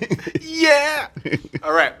 Yeah.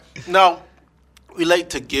 All right. Now, we like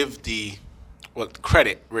to give the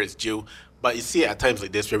credit where it's due, but you see at times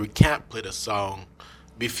like this where we can't play the song,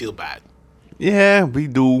 we feel bad. Yeah, we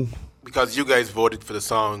do. Because you guys voted for the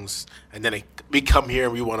songs, and then we come here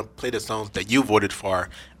and we want to play the songs that you voted for,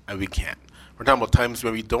 and we can't. We're talking about times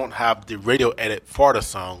where we don't have the radio edit for the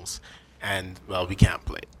songs, and, well, we can't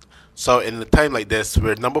play it. So in a time like this,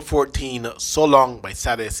 where number 14, So Long by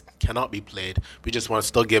Sadis, cannot be played, we just want to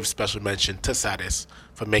still give special mention to Sadis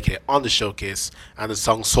for making it on the showcase, and the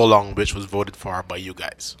song So Long, which was voted for by you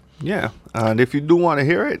guys. Yeah, and if you do want to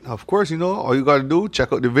hear it, of course, you know, all you got to do,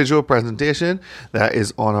 check out the visual presentation that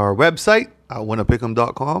is on our website at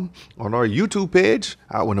winnapickem.com, on our YouTube page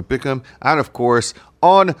at winnapickem, and of course,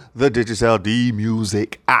 on the Digicel D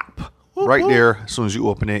Music app. Right there, as soon as you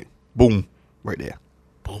open it, boom, right there.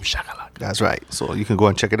 Boom shakalaka. That's right. So you can go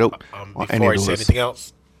and check it out on any Before I of say those. anything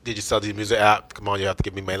else, Digital DJ Music app. Come on, you have to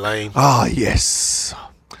give me my line. Ah, yes.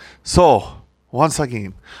 So, once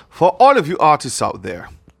again, for all of you artists out there,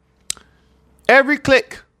 every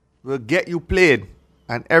click will get you played,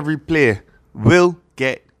 and every play will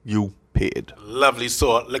get you paid. Lovely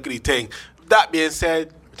sort. Look at the thing. That being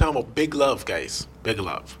said, we're talking about Big Love, guys. Big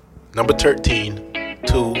Love. Number 13,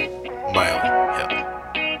 2 Mile Hill.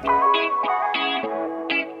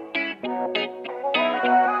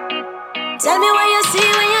 Tell me what you see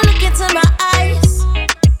when you look into my eyes.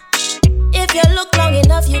 If you look long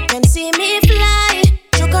enough, you can see me fly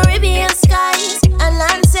through Caribbean skies and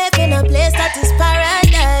land safe in a place that is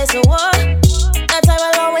paradise. Oh, that I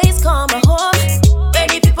will always call my home, where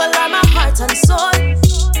the people are my heart and soul,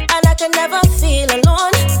 and I can never feel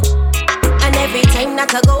alone. And every time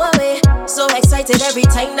that I go away, so excited every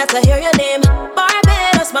time that I hear your name.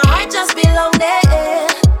 Barbados, my heart just belong there.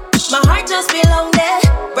 My heart just belong there.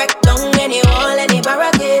 Break down any wall, any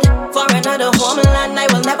barricade. For another homeland I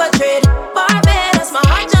will never trade. Barbados, my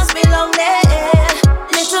heart just belong there.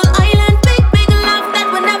 Little island, big, big love that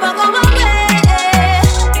will never go away.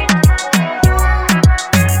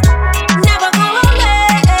 Never go away.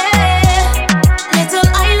 Little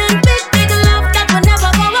island, big, big love that will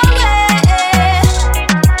never go away.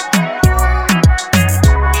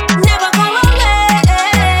 Never go away.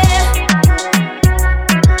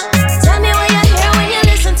 Tell me what you hear when you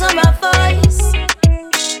listen to my voice.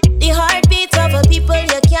 The heartbeat of a people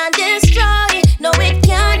you can't destroy. No, it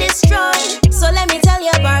can't destroy. So let me tell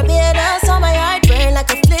you, Barbados, how my heart burn like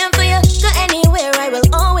a flame for you. Go anywhere, I will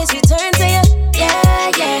always return to you.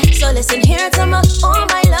 Yeah, yeah. So listen here to me. All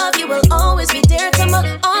my love, you will always be dear to me.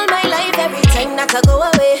 All my life, every time that I go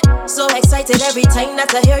away. So excited every time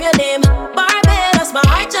that I hear your name. Barbados, my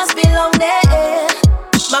heart just belong there.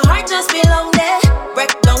 My heart just belong there.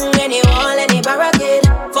 Break down any wall, any barricade.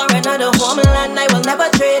 For another homeland I will never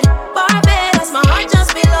trade. Barbados, my heart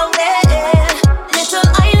just belong there. Little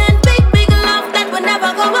island, big, big love that will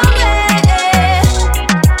never go away.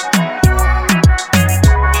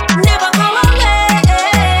 Never go away.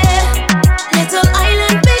 Little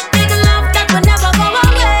island, big, big love that will never go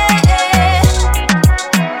away.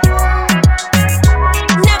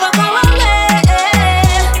 Never go away.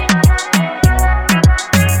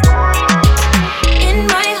 In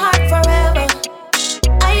my heart forever.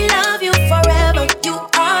 I love you forever. You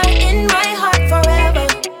are in my heart forever.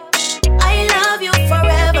 I love you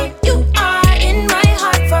forever. You are in my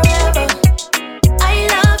heart forever. I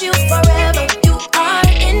love you forever. You are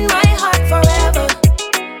in my heart forever.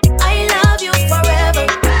 I love you forever.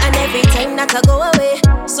 And every time that I go away,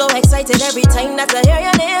 so excited every time that I hear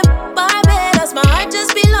your name. Barbados, my heart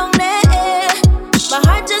just belong there. My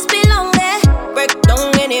heart just belong there. Break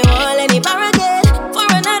down any wall, any barricade. For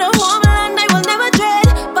another homeland I will never trade.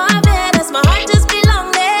 Barbados, my heart just belong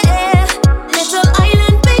there. Little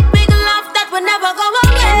island, big, big love that will never go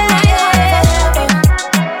away.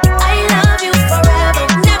 I love you forever.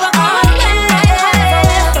 Never go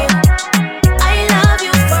away. I love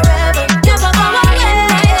you forever. Never go away.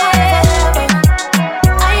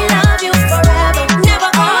 I love you forever. Never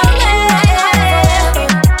go away.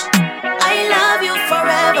 I love you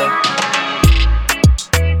forever.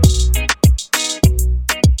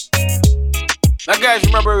 Now, guys,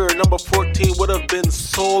 remember number 14 would have been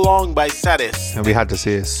So Long by Sadis. And we had to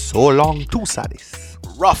say, so long to Sadis.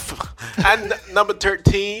 Rough. And number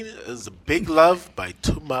 13 is Big Love by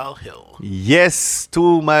 2 Mile Hill. Yes,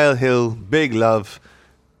 2 Mile Hill, Big Love.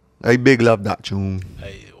 I big love that tune.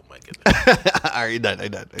 Hey, oh my goodness. I done.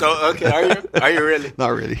 Oh, okay, are you? Are you really? Not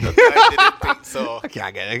really. I didn't think so. I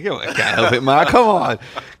can't help it, man. Come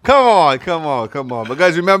on. But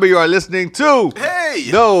guys, remember you are listening to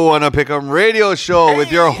Hey! the Wanna Pick 'em Radio Show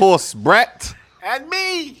with your host Brett. And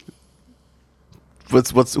me.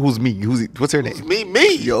 Who's me? What's her name?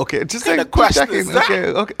 Me. Yo, okay, just What kind like of question checking. is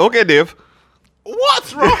that? Okay, Dave.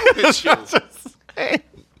 What's wrong with you?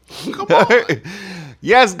 Come on.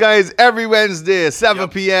 Yes, guys, every Wednesday, 7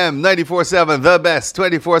 p.m., 94.7, The Best,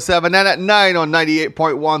 24/7, and at 9 on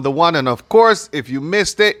 98.1, The One. And of course, if you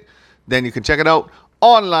missed it, then you can check it out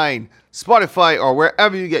online, Spotify, or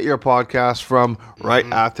wherever you get your podcast from right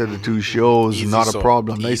after the two shows. Easy Not a so.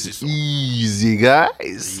 problem. Easy Nice so. and easy,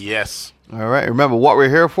 guys. Yes. All right, remember, what we're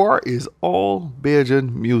here for is all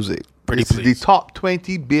Bajan music. Pretty This is please. the top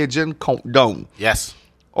 20 Bajan countdown. Yes.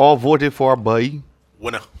 All voted for by,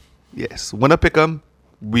 Winner. yes, Wanna Pick 'em,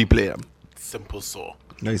 we play them. Simple so.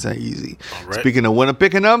 Nice and easy. All right. Speaking of Wanna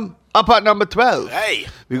Picking them, up at number 12, Hey.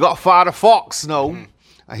 we got Father Fox now,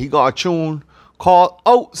 and he got a tune called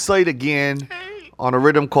Outside Again on a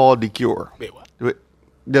rhythm called The Cure. Wait, what? Wait,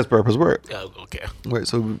 That's purpose word. Okay. Right,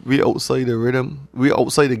 so we outside the rhythm. We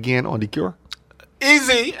outside again on the Cure.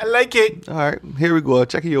 Easy. I like it. All right, here we go.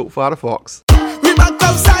 Check it out, Father Fox. We back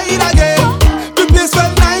outside again. The place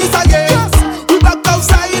felt nice again. We back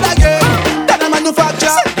outside again. That a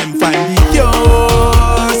manufacture. Them find the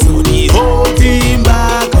cure. So the whole team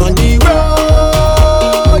back on the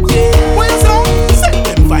road. Yeah. What you say?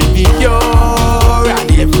 Them find the cure.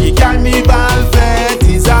 And every carnival fete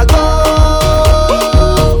is a go.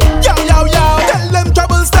 Yo, yo, yo. Tell them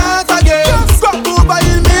trouble start again. Scrap over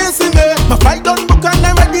in missing me. My fight done book and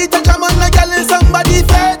I'm ready to come on like girl in somebody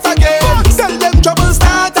fete again. Tell them trouble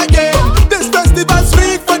start again. This festival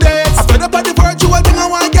sweet for this. I fed up on the virtual thing. I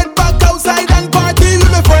want to get back outside and party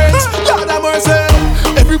with my friends. Lord have mercy.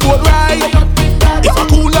 Every boat ride. If I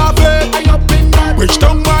cool off it.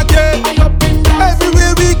 Bridgetown Market.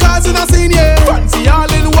 Everywhere we causing a scene, yeah. Fancy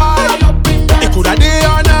all in white. It could a day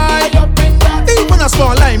or night. Even a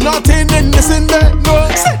small lime, nothing in this in there. No.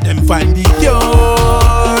 Set them find the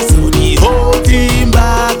cure. So the whole team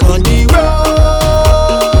back on the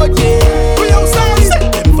road. Yeah. We outside.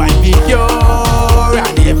 Set them find the cure.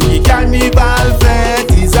 And every carnival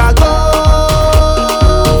fete is a go.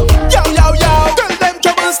 Yo, yo, yo. Tell them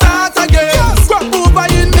trouble start again. Scrap over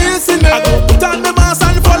in missing me. I go put on the mask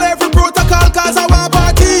and follow every protocol cause I want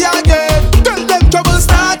party again. Tell them trouble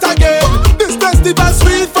start again. This festival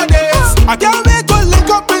sweet for this. I can't wait to link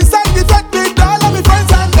up inside the fete with all of my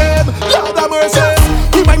friends and them. Lord have mercy.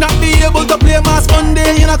 We might not be able to play Mask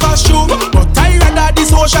Monday in a costume, but I rather the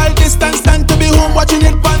social distance than to be home watching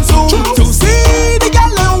it on Zoom. To see the gal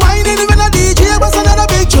and whining when a DJ was another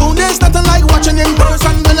big tune. There's nothing like watching in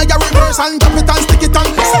person when I get reverse and drop it and stick it on.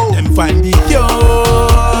 Set them find the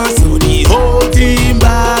cure. So the whole team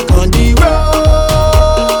back on the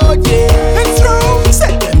road. Yeah, it's true.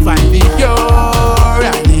 Set them find the cure.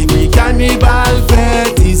 And every carnival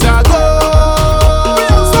fete is a go.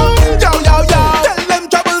 Yo, yo, yo. Tell them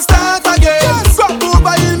trouble start again. Scrap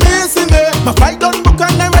over in missing me. My fight done book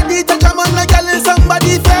and I'm ready to come on like girl in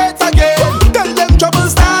somebody fete again. Tell them trouble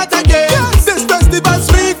start again. This festival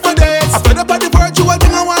sweet for this. I fed up on the virtual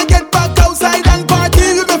thing. I want to get back outside and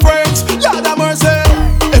party with my friends. Lord have mercy.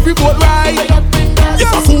 Every boat ride. If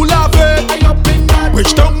I cool off it.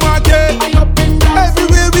 Bridgetown Market.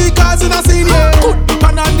 Everywhere we causing a scene, yeah. Good dip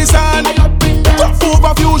on the sun. Rough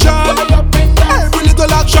over fusion. Every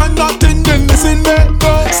little action, nothing then missing me.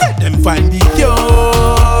 No. Set them find the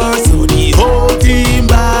cure. So the whole team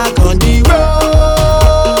back on the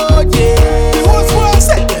road. Yeah.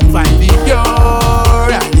 Set them find the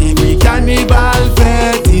cure. And every carnival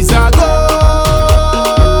fete is a go.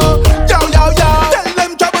 Yo, yo, yo. Tell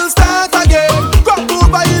them trouble start again. Crop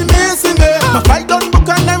over in missing me. My fight done book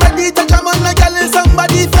and I'm ready to come on like girl in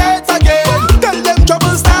somebody fete again. Tell them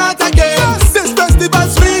trouble start again. This festival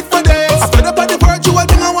sweet for this. I fed up on the virtual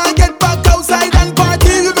thing. I want to get back outside and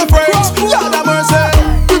party with my friends. Lord have mercy.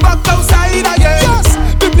 We back outside again.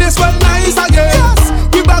 The place felt nice again.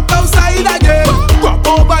 We back outside again. Crop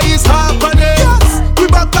over is happening. We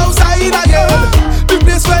back outside again. The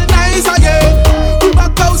place felt nice again. We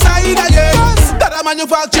back outside again. That a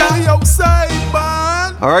manufacture. We outside,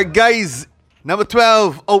 man. All right, guys. Number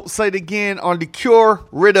 12, outside again on the Cure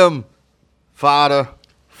rhythm. Father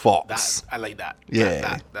Fox. I like that.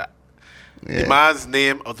 Yeah. That. Yeah. The man's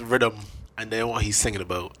name of the rhythm and then what he's singing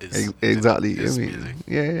about is Exactly. is I mean, music.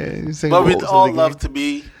 yeah. You're saying But we'd outside all again. love to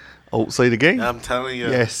be. Outside again. I'm telling you.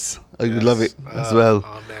 Yes, I would love it as well.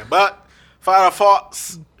 Oh man, but Father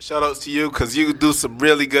Fox, shout outs to you because you do some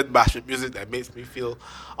really good bashment music that makes me feel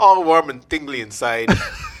all warm and tingly inside.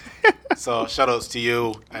 So shout outs to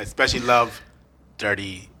you. I especially love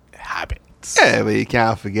Dirty Habits. Yeah, but you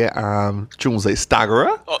can't forget tunes like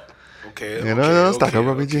Staggerer. Oh, okay. You know, Stagger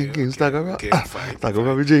Robbie Jenkins, Stagger Okay, fine. Stagger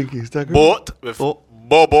Robbie Jenkins, Stagger. Boat with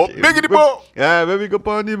Bobo. Biggity Bo. Yeah, baby, go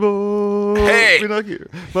on the boat. Hey. We not here.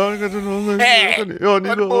 Hey. On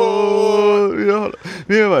the boat.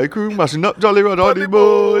 Me and my crew mashing up Jolly Rod on the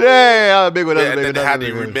boat. Yeah, big one. Yeah, and then they had the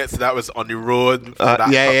remix that was on the road. For that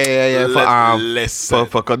Yeah. listen.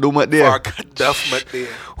 For Kaduma there. For Kaduma there.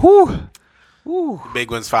 Whew.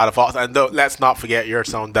 Big ones, Father Fox. And let's not forget your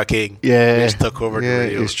song, The King. Yeah. Which took over the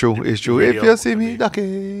radio. It's true. If radio. you see me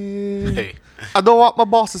ducking, Hey. I don't want my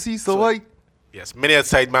boss to see, so why? Yes, Many a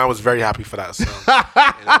Side Man was very happy for that song.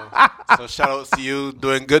 You know? So shout outs to you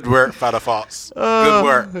doing good work, Father Fox. Good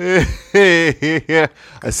work. Yeah.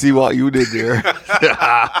 I see what you did there.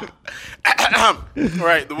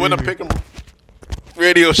 Right, the Winner Pick'em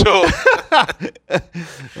radio show.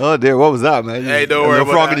 Oh dear, what was that, man? Hey, don't worry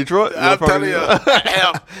Little about Frog that. in Detroit. I'm telling you.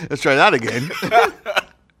 Let's try that again.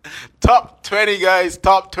 Top 20, guys.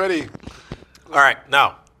 Top 20. All right,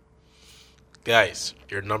 now, guys,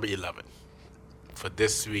 your number 11 for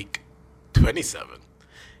this week, 27,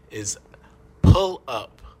 is Pull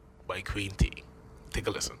Up by Queen T. Take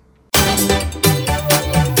a listen.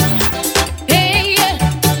 Hey, yeah.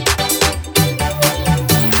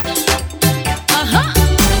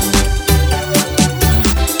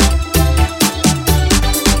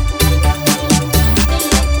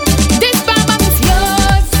 This baba is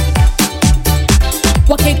yours.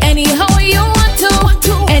 Walk it anyhow you want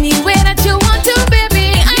to, anywhere that you want to,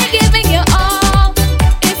 baby. I'm giving you all.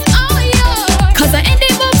 It's all yours. 'Cause I ain't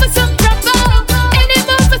the mood for some trouble, ain't the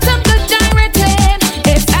mood for some good directing.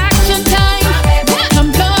 It's action time.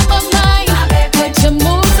 Come blow my mind. Put your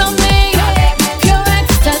moves on me. Pure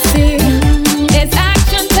ecstasy. It's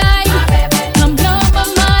action time. Come blow my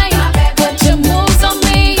mind. Put your moves on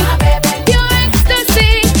me. Pure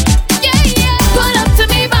ecstasy. Yeah, yeah. Pull up to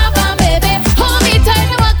me, baba, baby. Hold me tight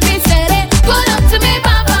and walk me steady. Pull up to me,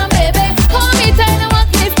 baba, baby. Hold me tight and walk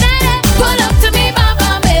me steady. Pull up to me, baba,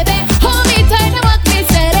 baby. Hold me tight and walk me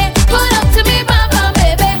steady. Pull up to me, baba,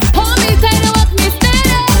 baby. Hold me tight and walk me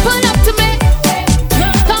steady. Pull up to me.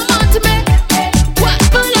 Come on to me. What?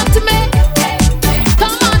 Pull up to me.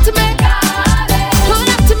 Come on to me. Pull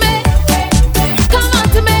up to me. Come on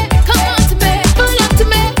to me. Come on to me. Pull up to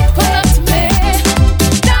me. Pull up to me.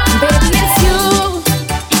 Baby, it's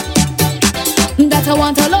you that I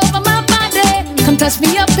want all over my body. Come touch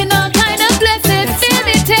me up in all kind of places. Feel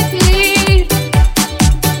me, take lead.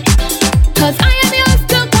 'Cause I am yours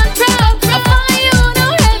to control. I find you, no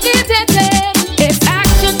hesitating. It's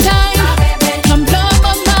action time. Come blow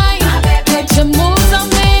my mind. Put your moves on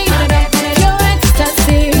me. Pure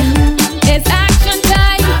ecstasy. It's action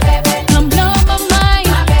time. Come blow my mind.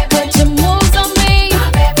 Put your moves on me.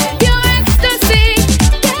 Pure ecstasy.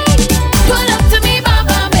 Yeah, yeah. Pull up to me,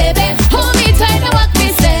 baba, baby. Hold me tight and walk me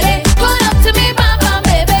steady. Pull up to me, baba,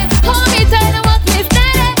 baby. Hold me tight and walk me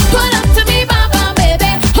steady. Pull up to me, baba,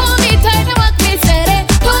 baby. Hold me tight and walk me steady.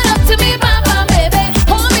 Pull up to me, baba, baby.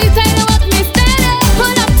 Hold me tight and walk me steady.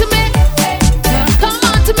 Pull up to me. Come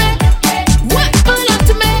on to me. What? Pull up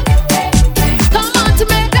to me. Come on to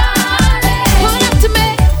me. Pull up to me.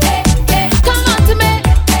 Come on to me.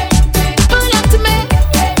 Pull up to me.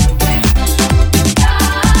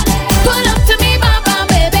 Pull up to me, baba,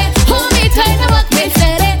 baby. Hold me tight and walk me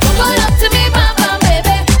steady. Pull up to me, baba,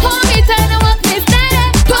 baby. Hold me tight and walk me steady.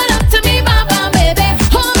 Pull up to me, baba, baby.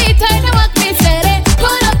 Hold me tight and walk me steady.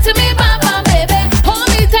 Pull up to me, baba, baby. Hold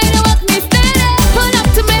me tight and walk me steady. Pull up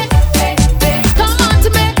to me. Come on to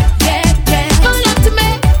me. Yeah, yeah. Pull up to me.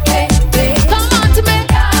 Come on to me.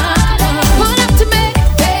 Pull up to me.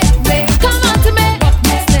 Come on to me. Walk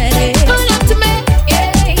me steady. Pull up to me. Yeah,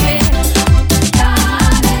 yeah.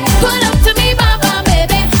 Pull up to me, baba,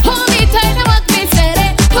 baby. Hold me tight and walk me steady.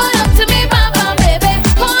 Pull up to me, baba, baby.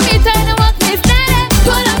 Hold me tight and walk me steady.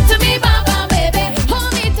 Pull up to me, baba, baby.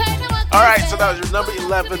 Hold me tight and walk me All right, so that was your number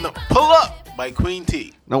 11, Pull Up by Queen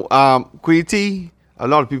T. Now, Queen T, a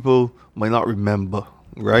lot of people might not remember,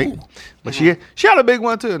 right? But she had a big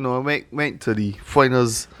one too. You know, went to the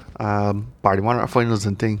finals, party, one of the finals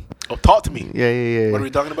and thing. Oh, talk to me. Yeah. What are we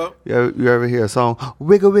talking about? You ever hear a song?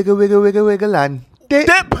 Wiggle, wiggle, wiggle, wiggle, wiggle, and dip.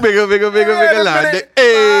 Wiggle, wiggle, wiggle, wiggle, and dip.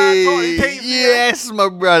 Hey, yes, my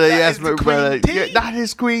brother. Yes, my brother. Yeah, that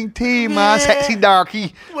is Queen T, man. Sexy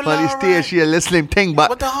darky. Well, But it's still alright. she a listening thing, but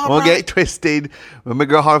What the hell, won't get right? it twisted. When my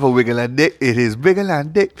girl hard for wiggle and dip, it is wiggle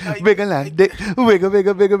and dip, wiggle and dip, wiggle,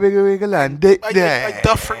 wiggle, wiggle, wiggle, wiggle and dip. I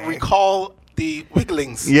doth recall the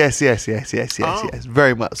wigglings. Yes. Oh.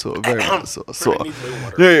 Very much so. Very much so. So I need my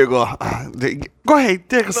water. there you go. Go ahead,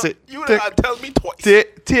 take a sip. You Take- tell me twice.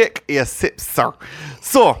 Take a sip, sir.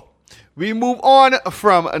 So we move on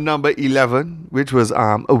from number 11, which was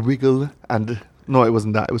a wiggle and no, it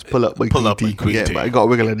wasn't that. It was pull up by Pull Up by Queen T. Queen Yeah, T. but I got a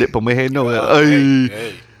wiggle and dip on my head. No,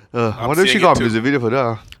 Hey. I I'm wonder if she seeing got it a music video for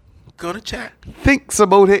that. Gonna check. Thinks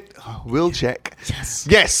about it. We'll check.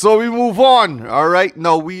 Yes. So we move on. All right.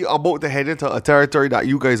 Now we are about to head into a territory that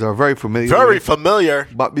you guys are very familiar Very with. familiar.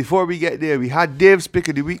 But before we get there, we had Dave's pick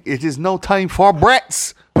of the week. It is now time for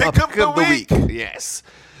Brett's Pick of the week. Yes.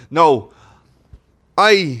 Now,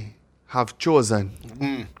 I have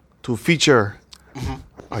chosen to feature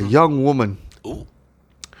a young woman Ooh,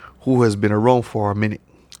 who has been around for a minute.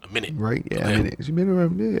 a minute. Right? Yeah, Okay. a minute. She's been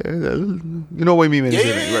around. Yeah, you know what I mean? When I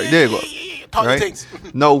say that, right? There you go. Talk Right? things.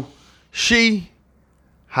 Now, she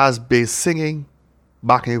has been singing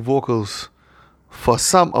backing vocals for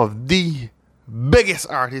some of the biggest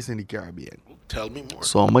artists in the Caribbean. Tell me more.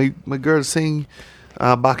 So my girl sing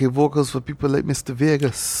backing vocals for people like Mr.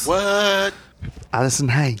 Vegas, What? Alison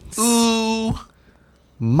Hines, Ooh.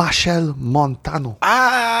 Machel Montano.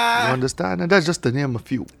 Ah, You understand? And that's just to name a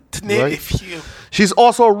few. to name right? a few. She's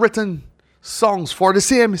also written songs for the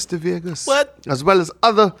same Mr. Vegas. What? As well as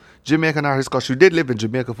other Jamaican artists, because she did live in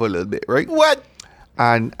Jamaica for a little bit, right? What?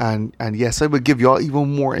 And yes, I will give y'all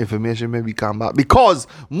even more information when we come back. Because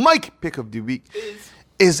my pick of the week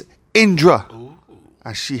is Indra. Ooh.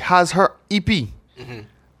 And she has her EP. Mm-hmm.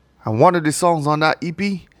 And one of the songs on that EP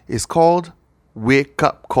is called Wake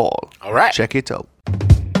Up Call. All right. Check it out.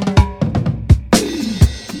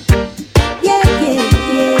 Yeah, yeah,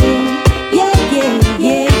 yeah. Yeah, yeah,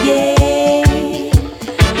 yeah, yeah.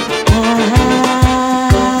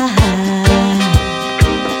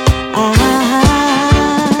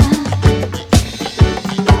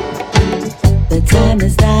 The time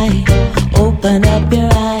is nigh. Open up your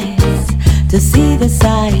eyes to see the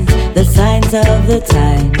signs of the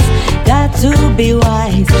times. Got to be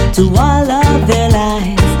wise to all of their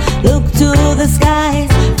lives. Look to the skies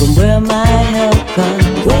from where my help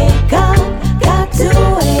comes. Wake up, got to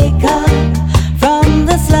wake up from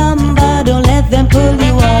the slumber. Don't let them pull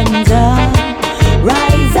you under.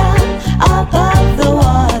 Rise up above the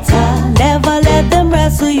water. Never let them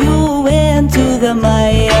wrestle you into the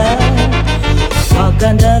mire. Walk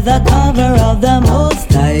under the cover of the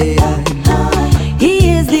Most High.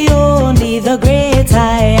 He is the only, the great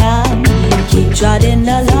I am. Keep trotting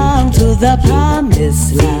along to the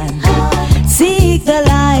promised land. Seek the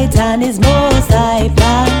light and His Most High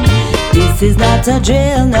plan. This is not a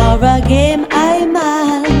drill nor a game, I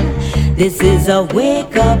man. This is a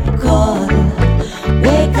wake up call.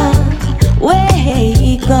 Wake up,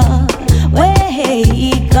 wake up,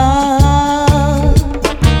 wake up.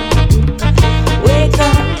 Wake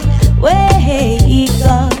up, wake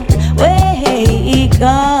up, wake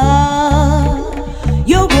up.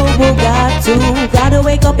 You gotta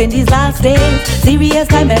wake up in these last days. Serious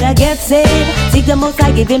time, better get saved. Seek the Most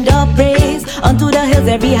High, give Him the praise. Unto the hills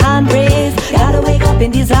every hand raised. Gotta wake up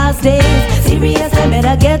in these last days. Serious time,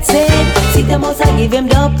 better get saved. Seek the Most High, give Him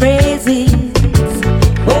the praises.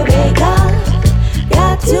 Wake up,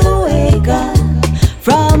 got to wake up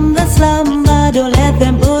from the slumber. Don't let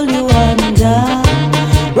them pull you under.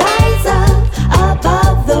 Rise up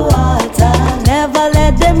above the water. Never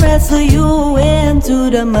let them wrestle you into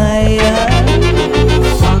the mire.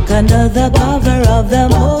 Walk under the cover of the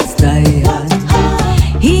Most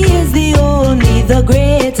High. He is the only, the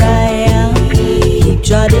great I am. Keep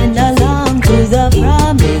trotting along to the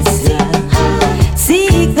promised land.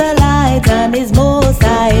 Seek the light and His Most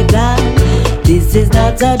High plan. This is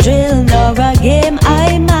not a drill nor a game,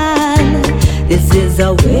 I man. This is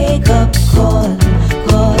a wake up call,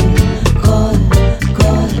 call, call,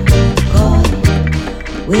 call, call.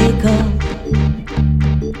 Wake up.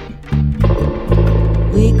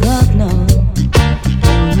 Wake up now.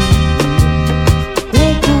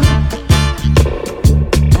 Wake up.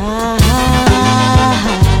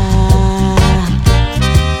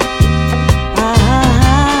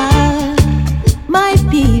 My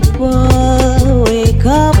people, wake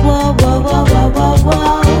up, whoa, whoa, whoa, whoa, whoa,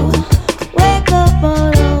 whoa. Wake up,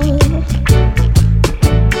 oh,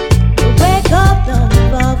 wake up, whoa,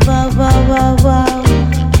 whoa, whoa, whoa, whoa.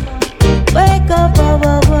 Wake up, whoa,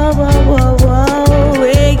 whoa, whoa, whoa, whoa, whoa.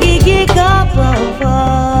 Wake up, whoa, whoa.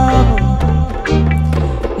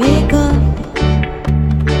 Wake up.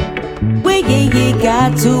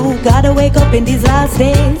 Gotta wake up in these last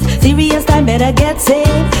days. Serious time, better get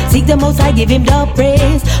saved. Seek the Most High, give Him the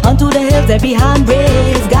praise. Unto the hills every hand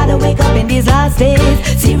raised. Gotta wake up in these last days.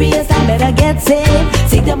 Serious time, better get saved.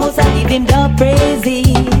 Seek the Most High, give Him the praise.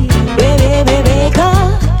 Wake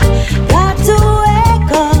up. Got to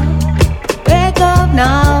wake up. Wake up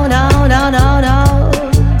now, now, now, now, now.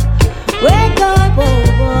 Wake up, oh,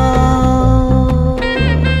 oh.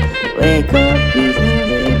 Wake up, people,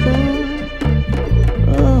 wake up.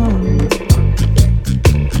 Oh.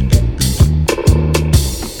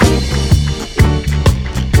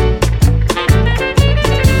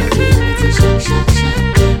 Reality shock, shock,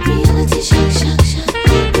 shock. Reality shock, shock, shock.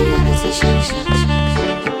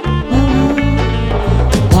 Oh.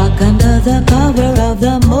 Walk under the cover of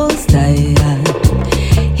the Most High.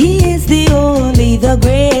 He is the only, the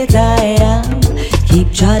great I am.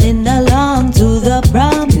 Keep trotting along to the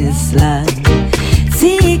promised land.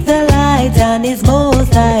 Seek the light and His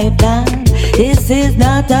Most High plan. This is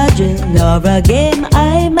not a drill nor a game,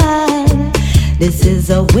 I man. This is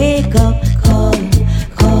a wake up call,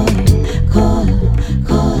 call, call,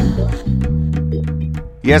 call.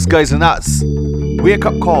 Yes, guys, and that's Wake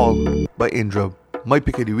Up Call by Indra. My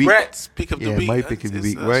pick of the week. Brett's pick of the week. My pick of the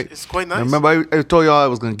week, It's right? It's quite nice. Now, remember, I told y'all I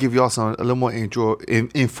was going to give y'all a little more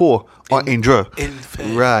info on Indra. Info.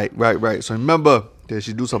 Right. So remember, Yeah,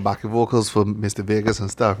 she do some backing vocals for Mr. Vegas and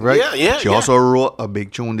stuff, right? Yeah, She also wrote a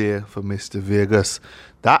big tune there for Mr. Vegas.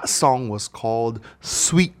 That song was called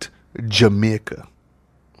Sweet Jamaica.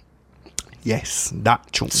 Yes, that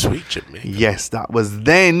tune. Sweet Jamaica. Yes, that was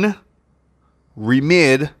then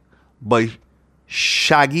remade by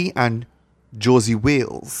Shaggy and Josie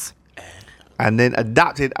Wales. And then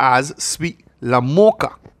adapted as Sweet La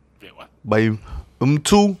Mocha by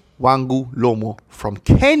Mtu Wangu Lomo from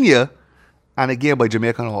Kenya, and again by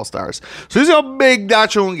Jamaican All Stars. So this is how big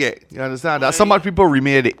that tune get. You understand? That so much people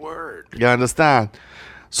remade it. Word. You understand?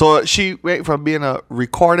 So she went from being a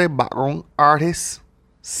recorded background artist,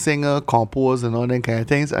 singer, composer, and all that kind of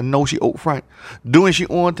things, and now she out front doing she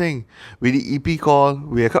own thing with the EP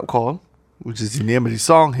called Wake Up Call, which is the name of the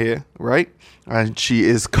song here, right? And she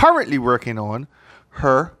is currently working on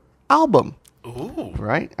her album. Ooh.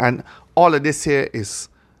 Right? And all of this here is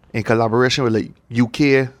in collaboration with like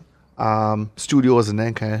UK studios and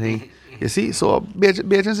that kind of thing. You see? So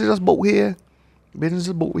Beijing is just both here. Beijing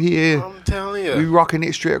is both here. I'm telling you. We rocking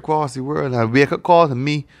it straight across the world. And Wake Up Call to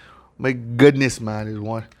me, my goodness, man, is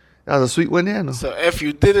one. That was a sweet one there, no? So if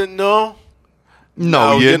you didn't know,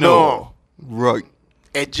 No, now you you know. Right.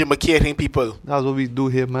 educating people. That's what we do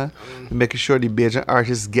here, man. Making sure the Beijing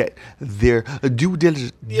artists get their due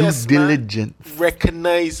diligence. Yes, due man. diligence.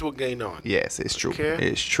 Recognize what's going on. Yes, it's true. Okay.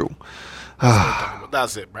 It's true.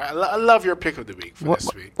 That's it, bro. I love your pick of the week for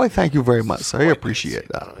this week. Why, thank you very much, sir. I appreciate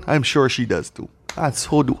that. I'm sure she does too. And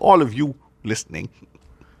so do all of you listening.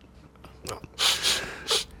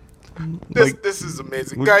 This is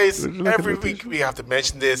amazing. Guys, every week we have to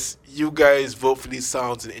mention this. You guys vote for these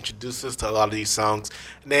songs and introduce us to a lot of these songs.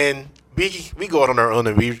 And then we go out on our own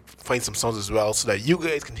and we find some songs as well so that you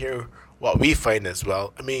guys can hear what we find as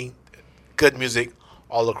well. I mean, good music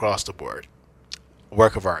all across the board.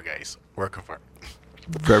 Work of art, guys. Work of art.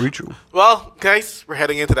 Very true. Well, guys, we're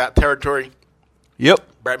heading into that territory. Yep.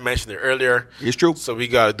 Brett mentioned it earlier. It's true. So we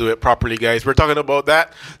got to do it properly, guys. We're talking about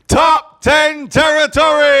that. Top 10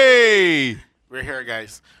 territory. We're here,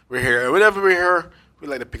 guys. We're here. And whenever we're here, we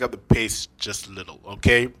like to pick up the pace just a little,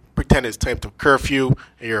 okay? Pretend it's time to curfew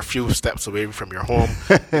and you're a few steps away from your home.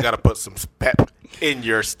 You got to put some pep in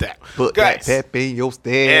your step. Put guys, that pep in your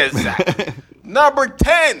step. exactly. Number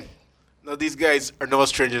 10. Now, these guys are no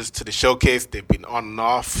strangers to the showcase. They've been on and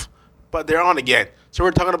off, but they're on again. So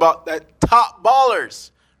we're talking about that top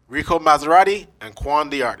ballers, Rico Maserati and Quan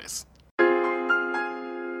the Artist.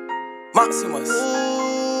 Maximus.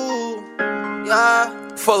 Ooh, yeah,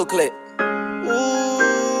 Full clip.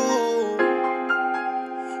 ooh,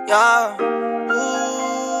 yeah,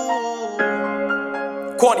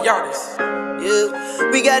 ooh, Quan the Artist.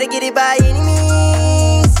 yeah. We gotta get it by any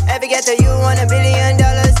means. Every get to you $1 billion.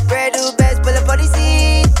 Brand new best, pull up for the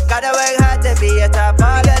seat. Gotta work hard to be a top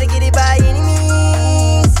baller. We gotta get it by any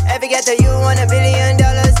means. Every get to you $1 billion.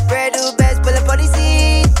 Brand new best, pull up for the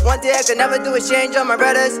seat. One thing I could never do is change on my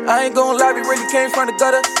brothers. I ain't gon' lie, we really came from the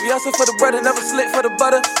gutter. We hustle for the bread and never slit for the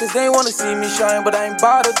butter. Cause they ain't wanna see me shine, but I ain't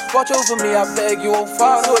bothered. Watch over me, I beg you, old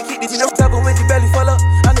father. So I keep these never seven with the belly full up.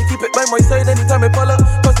 And they keep it by my side anytime I pull up.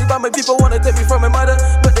 Cause they by my people wanna take me from my mother.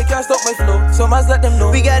 But they can't stop my flow, so must let them know.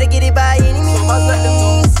 We gotta get it by any means. So must let them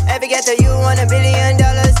know. Every get to you $1 billion.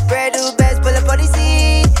 Brand new best, pull up for the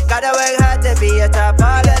seat. Gotta work hard to be a top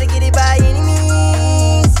baller. Gotta get it by any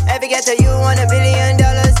means. Every get to you $1 billion.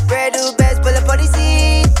 Brand new best, pull up for the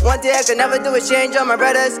seat. One thing I could never do is change on my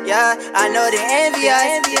brothers. Yeah, I know they envy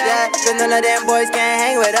us. Yeah, cause none of them boys can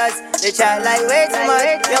hang with us. They chat like way too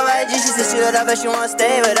much. Yo, IG, she said she love us, but she wanna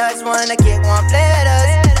stay with us. Wanna kick, wanna play with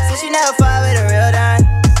us. So she never fought with a real dime.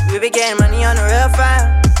 We be getting money on the real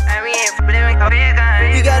file. And we ain't flipping with no big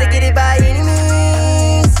gun. You gotta get it by any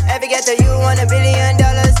means. Every get to you $1 billion.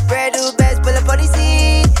 Brand new best, pull up for the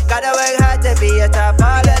seat. Gotta work hard to be a top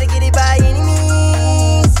baller. Gotta get it by any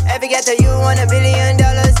means. Every get to you $1 billion.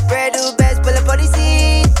 Brand new best, pull up for the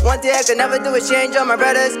seat. One thing I could never do is change on my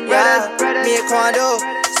brothers. Yeah, me and Quando.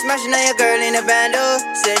 Smashing on your girl in a bando.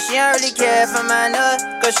 Said she don't really care for my nut.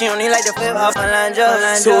 Cause she only like to flip off Orlando.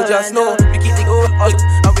 So just know, we keep the gold up.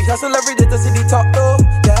 And we hustle every day to see the top though.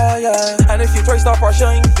 Yeah, yeah. And if you try stop our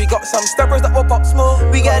shine, we got some steppers that will pop smoke.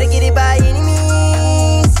 We gotta get it by any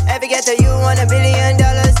means. Every get to you $1 billion.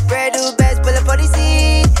 Brand new best, pull up for the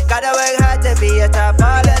seat. Gotta work hard to be a top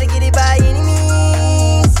baller. Gotta get it by any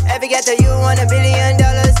means. Every get to you $1 billion.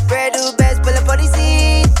 Brand new best, pull up for the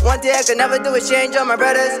seat. One thing I could never do is change on my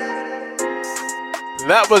brothers.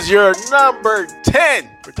 That was your number 10.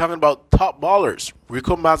 We're talking about top ballers,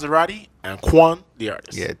 Rico Maserati and Quan the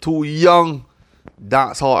Artist. Yeah, two young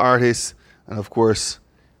dancehall artists. And of course,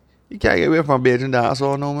 You can't get away from Bajan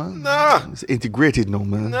dancehall, no man. Nah. It's integrated, no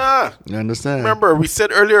man. Nah. You understand? Remember, we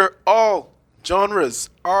said earlier, all genres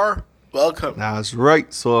are welcome. That's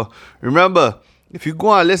right. So remember, if you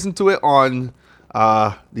go and listen to it on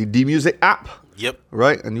the D Music app, Yep.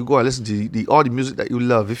 right, and you go and listen to all the music that you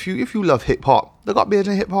love. If you love hip hop, they got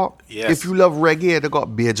Bajan hip hop. Yes. If you love reggae, they got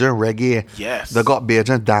Bajan reggae. Yes. They got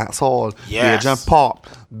Bajan dancehall. Yes. Bajan pop.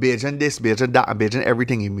 Bajan this, Bajan that, and Bajan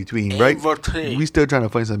everything in between. Right. Everything. We still trying to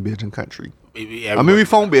find some Bajan country. Maybe I mean, we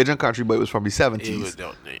found Bajan country, but it was from the it 70s. was,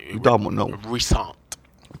 We talking about no. recent.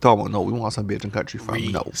 We talking about no. We want some Bajan country from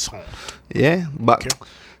no. Recent. Yeah, but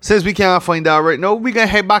since we can't find out right now, we gonna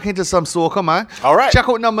head back into some soca, man. All right. Check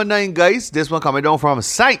out number 9, guys. This one coming down from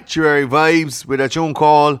Sanctuary Vibes with a tune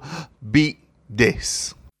called Beat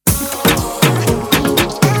This.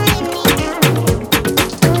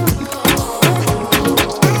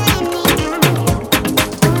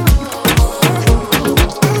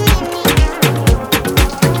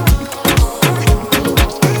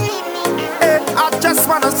 I just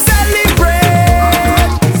wanna celebrate,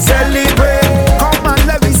 celebrate. Come on,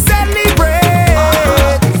 let me celebrate,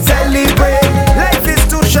 celebrate. Life is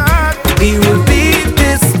too short. We will beat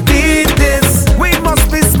this, beat this. We must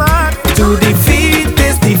be smart to defeat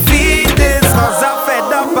this, defeat this. 'Cause I'm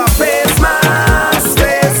fed up of face mask,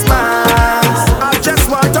 face mask. I just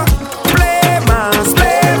want to play mask,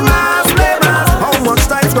 play mask, play mask. How much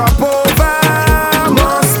time's drop over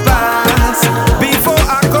must pass before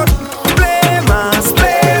I could play mask,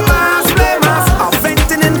 play mask, play mask. I'm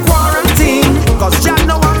venting in quarantine, 'cause ya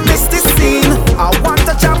know I miss the scene. I want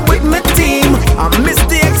to jam with my team. I miss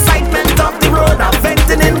the excitement of the road. I'm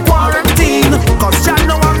venting in quarantine, 'cause ya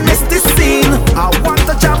know I miss the scene. I want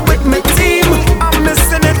to jam with my team. I'm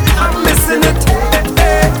missing it, I'm missing it.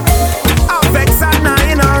 I vex and I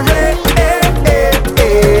in a ray.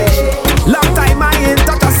 Long time I ain't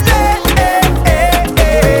touch a stay.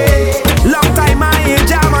 Long time I ain't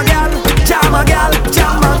jam a gal, jam a gal,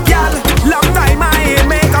 jam a gal. Long time I ain't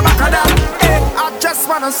make a back of that. I just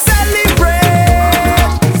wanna celebrate,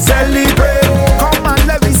 celebrate. Come on,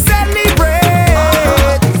 let me celebrate,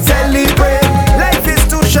 celebrate. Life is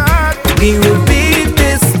too short. We will beat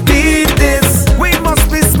this, beat this. We must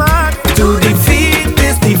be smart to defeat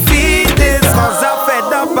this, defeat this. 'Cause I'm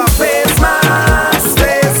fed up of face mask,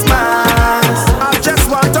 face mask. I just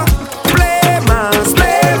want to play mask,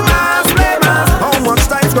 play mask, play mask. How much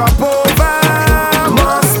time's drop over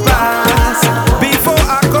must pass before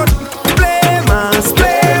I could play mask,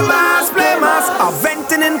 play mask, play mask. I'm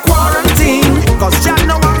venting in quarantine, 'cause ya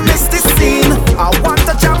know I miss the scene. I want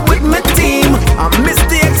to jam with my team. I miss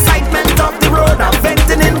the excitement of the road. I'm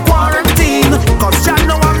venting in quarantine, 'cause ya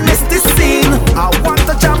know I miss the scene. I want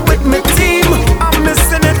to jam with my team. I'm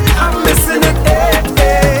missing it, I'm missing it.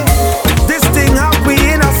 This thing have we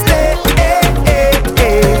in a state.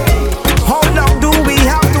 How long do we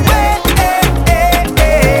have to wait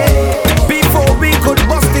before we could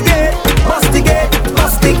bust the gate, bust the gate,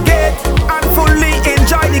 bust the gate, and fully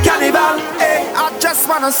enjoy the carnival? I just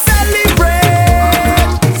wanna celebrate,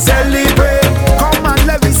 celebrate. Come on,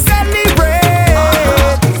 let me celebrate,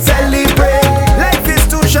 celebrate. Life is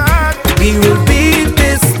too short. We will beat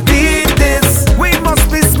this, beat this. We must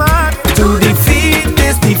be smart to defeat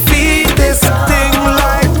this, defeat this. Thing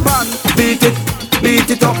like fun, beat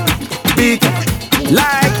it up, beat it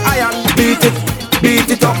like iron, beat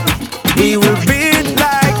it up. We will beat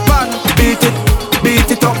like fun, beat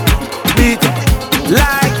it up, beat it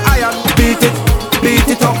like iron, beat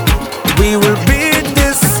it up. We will beat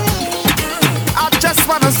this. I just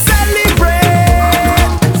wanna celebrate,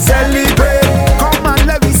 celebrate. Come on,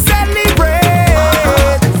 let me celebrate,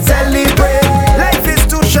 celebrate. Life is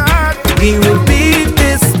too short. We will beat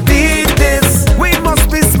this, beat this. We must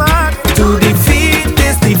be smart to defeat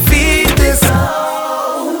this, defeat this.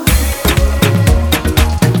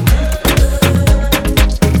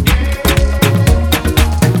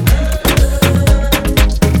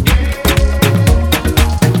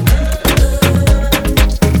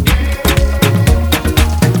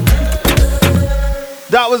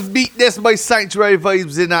 That was Beat This by Sanctuary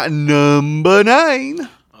Vibes in at number 9.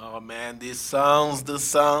 Oh man, these songs, the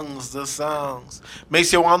songs.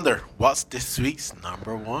 Makes you wonder, what's this week's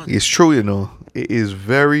number 1? It's true, you know. It is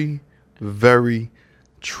very, very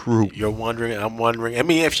true. You're wondering, I'm wondering. I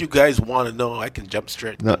mean, if you guys want to know, I can jump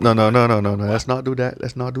straight. No. Let's not do that.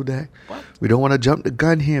 Let's not do that. What? We don't want to jump the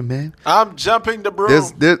gun here, man. I'm jumping the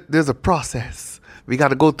broom. There's a process. We got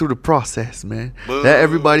to go through the process, man. Boo. That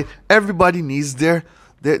everybody needs their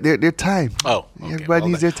their time. Oh, okay. Everybody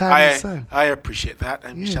needs their time in the sun. I appreciate that,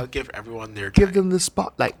 and we shall give everyone their time. Give them the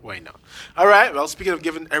spotlight. Why not? All right. Well, speaking of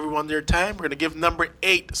giving everyone their time, we're gonna give number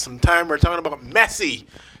 8 some time. We're talking about Messy,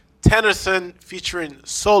 Tennyson featuring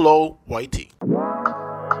Solo YT.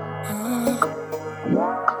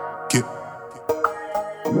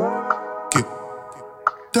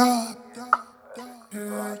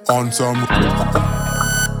 On some,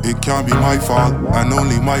 it can't be my fault and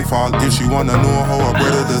only my fault. If she wanna know how her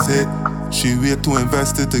brother does it, she wait to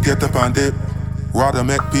invest it to get up and dip. Rather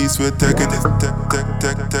make peace with taking it.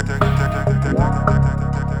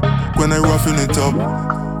 When I roughing it up,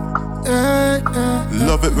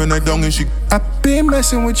 love it when I down and she. I been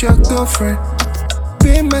messing with your girlfriend,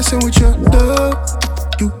 been messing with your dog.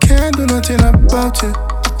 You can't do nothing about it.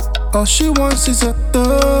 All she wants is a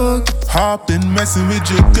thug. I've been messing with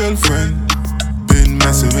your girlfriend, been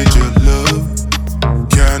messing with your love.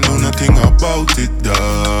 Can't do nothing about it,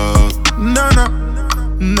 dog.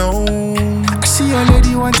 No. I see your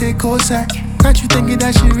lady want take cosign. Got you thinking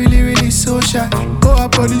that she really so shy. Oh, her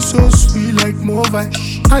body so sweet like Mova.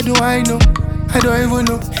 How do I know? I don't even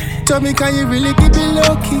know. Tell me, can you really keep it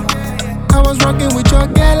low key? I was rocking with your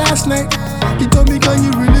girl last night. You told me, can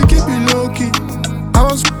you really keep it low key? I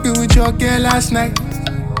was rocking with your girl last night.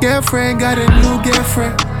 Girlfriend got a new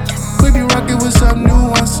girlfriend. We be rocking with some new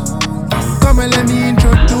ones. Come and let me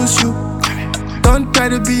introduce you. Don't try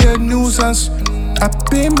to be a nuisance. I've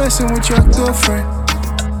been messing with your girlfriend,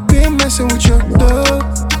 been messing with your dog.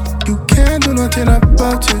 You can't do nothing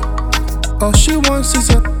about it. All she wants is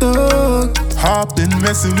a thug. I've been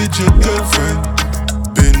messing with your girlfriend,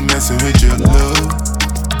 been messing with your love.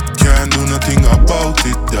 Can't do nothing about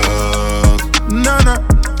it, dog.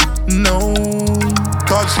 No.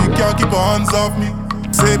 Cause she can't keep her hands off me.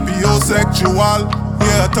 Sapiosexual,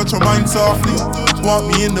 yeah, I touch her mind softly. Want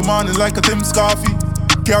me in the morning like a Tim Scarfy.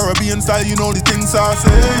 Caribbean style, you know the things I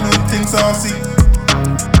say, you know the things I see.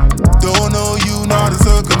 Don't know you, know the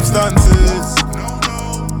circumstances.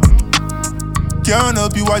 Can't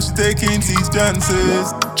help you why she taking these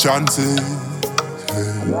chances.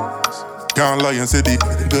 Can't lie and say they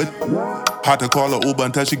good. Had to call her Uber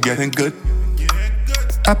until she getting good.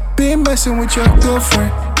 I been messing with your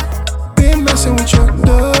girlfriend, been messing with your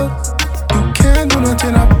dog. You can't do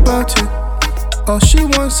nothing about it. All she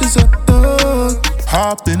wants is a thug.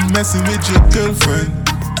 I've been messing with your girlfriend,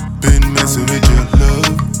 been messing with your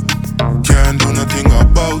love. Can't do nothing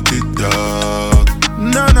about it, dog.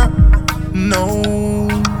 No.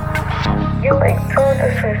 You like so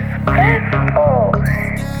disrespectful.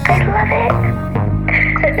 I love it.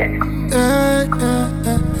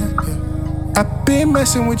 I've been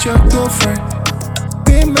messing with your girlfriend,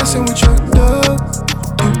 been messing with your dog.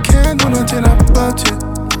 You can't do nothing about it.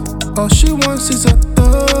 All she wants is a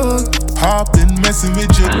thug. I've been messing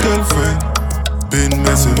with your girlfriend, been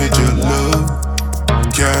messing with your love.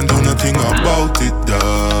 Can't do nothing about it,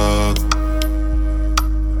 dog.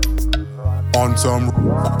 On some,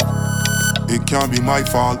 it can't be my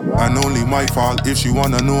fault and only my fault. If she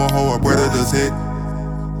wanna know how her brother does it,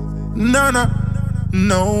 no.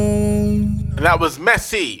 And that was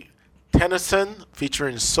Messy, Tennyson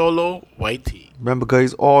featuring Solo YT. Remember,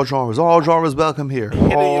 guys, all genres welcome here.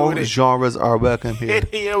 All genres are welcome here. Hit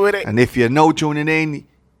here with it. And if you're now tuning in,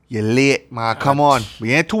 you're late, man. Come on.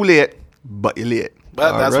 We ain't too late, but you're late.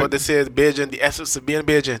 But that's what they say is Bajan, the essence of being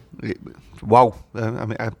Bajan. Wow.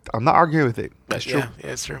 I'm not arguing with it. That's true. Yeah,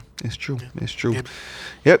 it's true. It's true. It's true.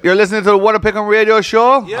 Yep, you're listening to the What a Pick'em Radio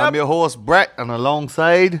Show. Yep. I'm your host, Brett, and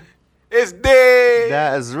alongside... It's Dave.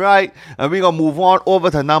 That is right. And we're going to move on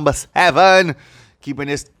over to number 7. Keeping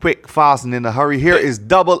this quick, fast, and in a hurry. Here is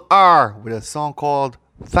Double R with a song called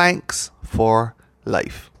Thanks for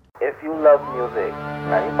Life. If you love music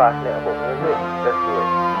and you're passionate about music, let's do it.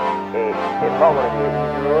 It's not going to be an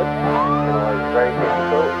easy road. You know, it's very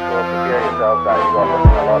difficult. So prepare yourself that you got to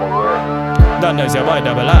put in a lot of work. Don't know, it's your boy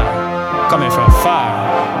Double R. Coming from far.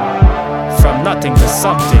 From nothing to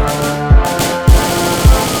something.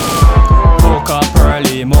 Woke up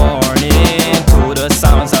early morning to the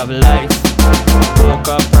sounds of life. Woke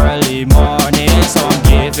up early morning, so I'm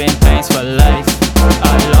giving thanks for life.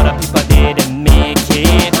 A lot of people didn't make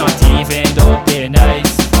it, not even though they're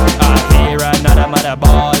nice. I hear another mother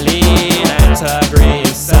bawling at a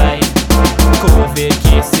graveside. COVID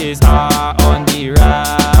cases are on the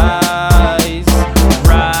rise.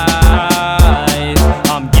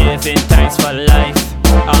 I'm giving thanks for life.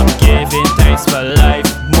 I'm giving thanks for life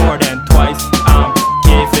more than twice. I'm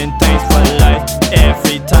giving thanks for life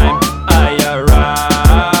every time I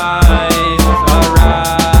arise.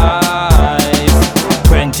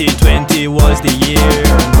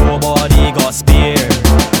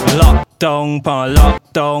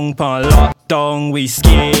 lockdown, we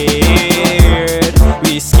scared.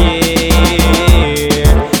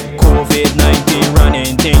 COVID-19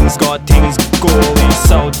 running things, got things going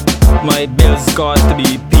south. My bills got to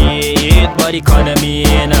be paid, but economy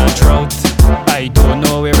in a drought. I don't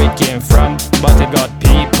know where it came from, but it got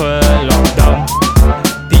people locked down.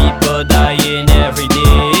 People dying every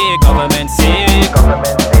day, government sick.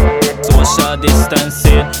 Social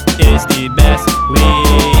distancing is the best way.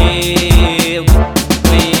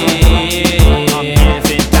 I'm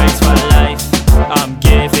giving thanks for life. I'm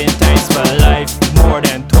giving thanks for life more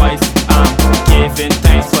than twice. I'm giving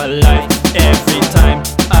thanks for life every time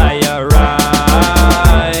I arise.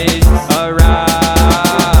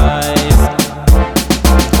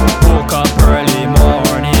 Woke up early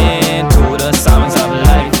morning to the sounds of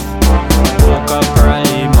life. Woke up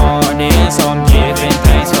early morning, so I'm giving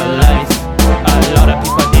thanks for life. A lot of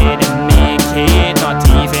people didn't make it, not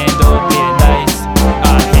even though they dice. I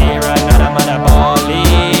hear another mother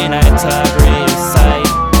bawling at a grave side.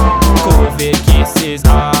 COVID cases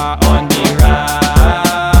are on the rise.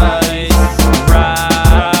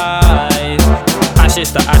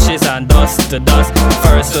 Ashes to ashes and dust to dust.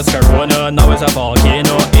 First was corona, now it's a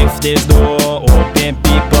volcano. If there's no open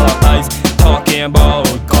people's eyes, talking about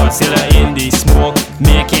Godzilla in the smoke,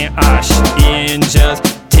 making ash angels,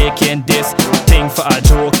 taking this thing for a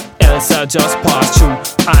joke. Elsa just passed through,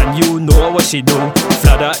 and you know what she do.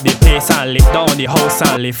 Flood out the place and lick down the house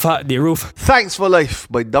and lift up the roof. Thanks for Life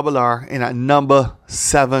by Double R in at number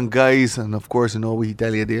 7, guys. And of course, we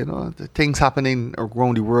tell you, the things happening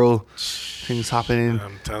around the world. Things happening.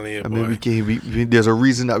 I'm telling you, I mean, there's a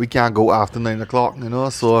reason that we can't go after 9 o'clock,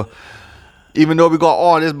 So even though we got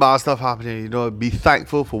all this bad stuff happening, be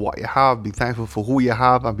thankful for what you have, be thankful for who you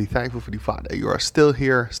have, and be thankful for the fact that you are still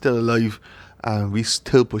here, still alive, and we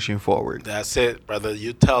still pushing forward. That's it, brother.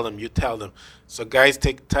 You tell them. So guys,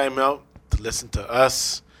 take time out to listen to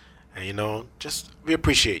us, and we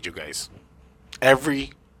appreciate you guys,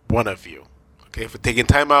 every one of you, okay, for taking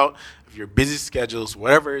time out of your busy schedules,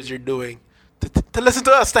 whatever it is you're doing, to listen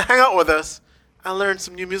to us, to hang out with us, and learn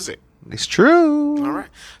some new music. It's true. All right.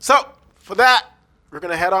 So for that, we're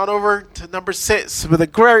gonna head on over to number 6 with a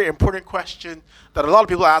very important question that a lot of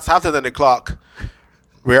people ask after 9 o'clock.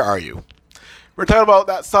 Where are you? We're talking about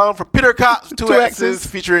that song from Peter Cox, Two X's,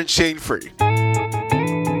 featuring Shane Free.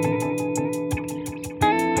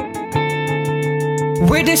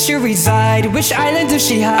 Where does she reside? Which island does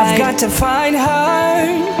she hide? I've got to find her.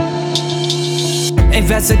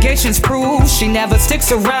 Investigations prove she never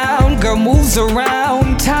sticks around. Girl moves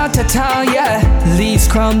around town to town, yeah. Leaves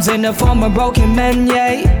crumbs in the form of broken men,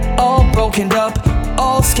 yeah. All broken up,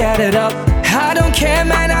 all scattered up. I don't care,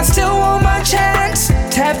 man, I still want my chance.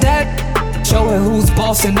 Tap that, show her who's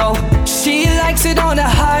bossing up. She likes it on the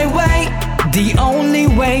highway, the only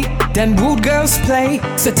way them rude girls play.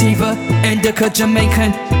 Sativa, indica,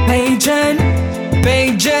 Jamaican, Bajan.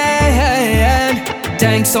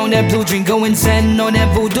 Thanks on that blue dream, going zen on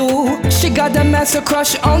that voodoo. She got the master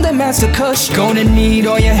crush on the master kush. Gonna need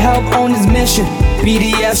all your help on this mission.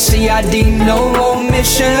 BDF, CID, no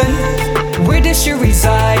omission. Where does she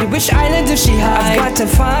reside? Which island does she hide? I've got to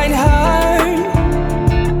find her.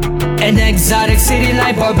 An exotic city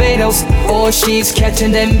like Barbados, or she's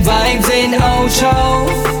catching them vibes in Ocho.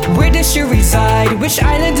 Where does she reside? Which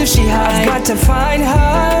island does she hide? I've got to find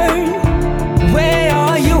her. Where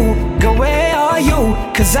are you? Girl, where are you?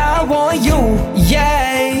 Cause I want you,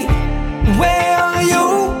 yeah. Where are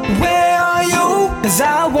you? Where are you? Cause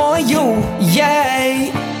I want you, yeah.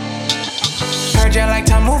 Heard you like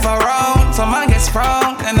to move around, so mine gets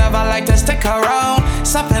sprung. And never like to stick around,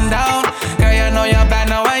 up and down. Girl, you know you're bad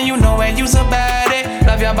now and you know when you's about it.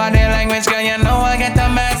 Love your body language, girl, you know I get the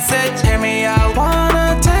message. Hear me, I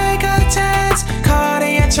wanna take a chance. Caught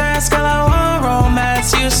in your trance, girl, I want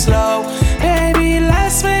romance. You slow, baby,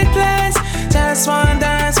 let's make plans. Just one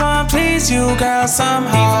dance, one please you, girl,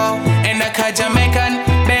 somehow. In the cut, Jamaican,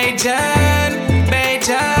 Bajan.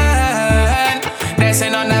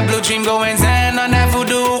 Dancing on that blue dream, going zen on that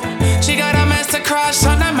voodoo. She got a master crush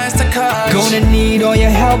on that master crush. Gonna need all your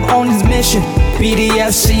help on this mission.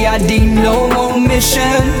 BDF, CID, no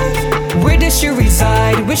omission. Where does she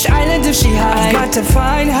reside? Which island does she hide? I've got to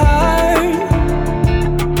find her.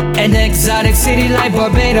 An exotic city like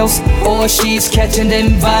Barbados, or she's catching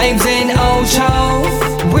them vibes in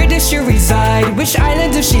Ocho. Where does she reside? Which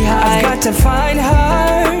island does she hide? I've got to find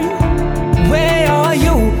her. Where are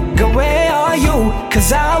you? Girl, where are you?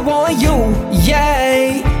 Cause I want you,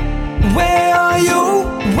 yeah. Where are you?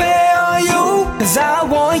 Where are you? Cause I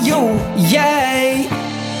want you, yeah.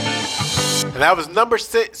 And that was number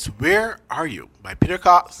 6, Where Are You? By Peter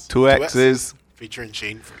Cox. 2X's. Featuring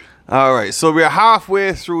Shane Free. All right, so we're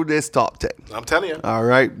halfway through this top 10. I'm telling you. All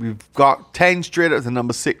right, we've got 10 straight up to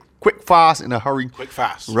number 6. Quick, fast, in a hurry. Quick,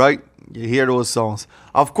 fast. Right? You hear those songs.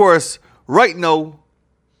 Of course, right now,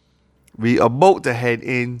 we about to head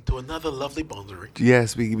in to another lovely boundary.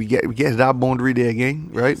 Yes, we get to that boundary there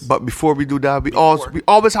again, right? But before we do that, we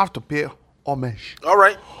always have to pay homage. All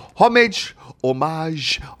right. Homage,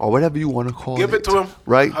 or whatever you want to call it. Give it to him.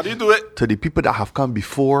 Right? How do you do it? To the people that have come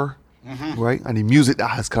before, right? And the music that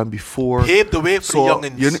has come before. Pave the way for the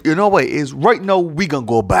youngins. You know what it is? Right now, we going to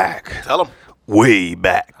go back. Tell them. Way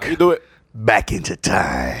back. How you do it? Back into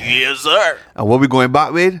time. Yes, sir. And what we going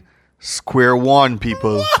back with? Square one,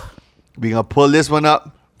 people. We going to pull this one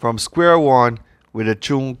up from square one with a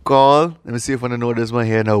tune called, let me see if I know this one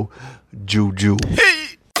here now, Juju. Hey.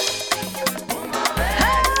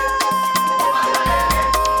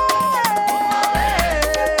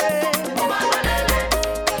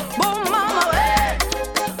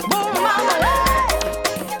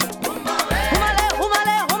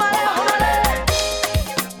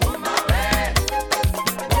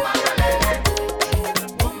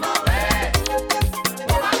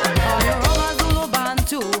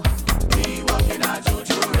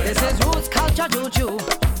 This is roots culture juju.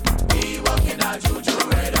 We walking our juju.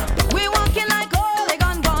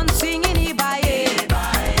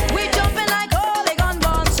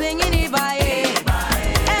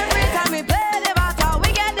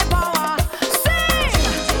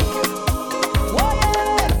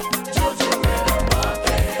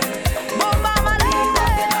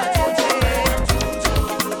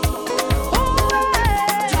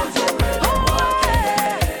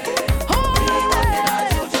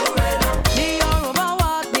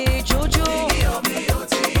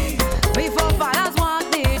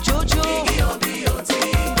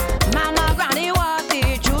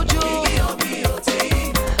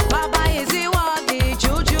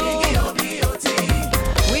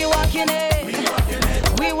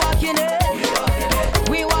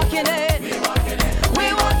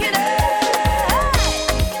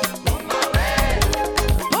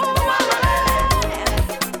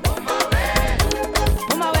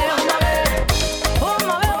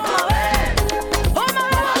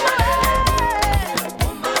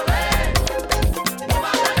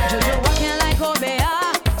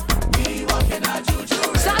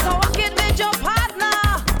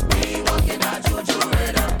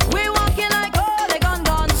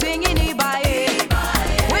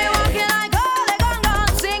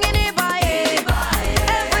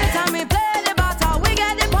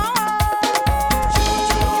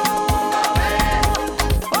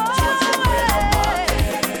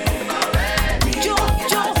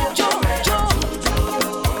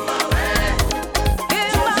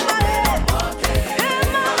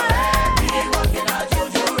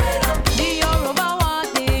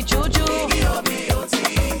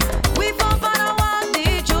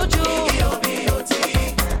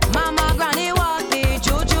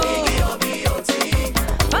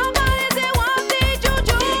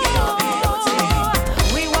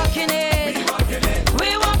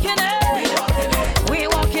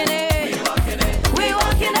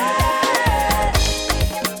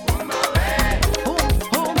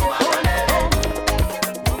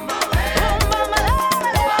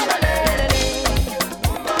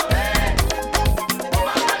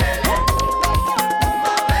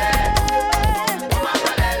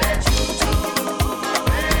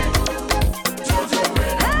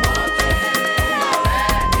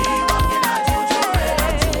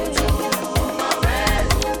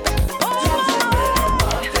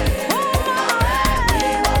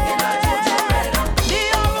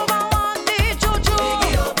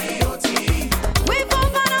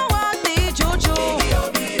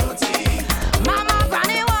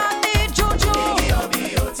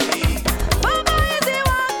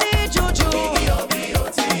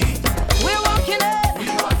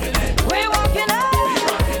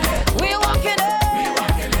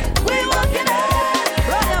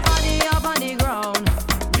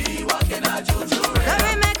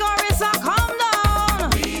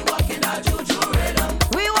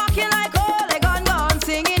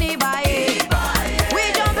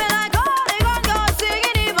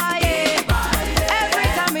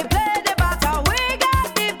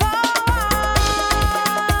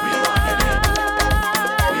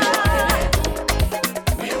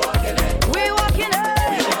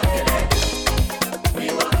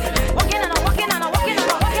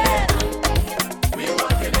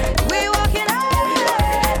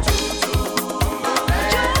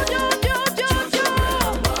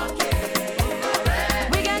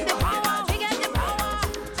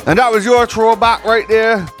 And that was your throwback right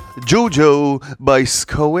there. Juju by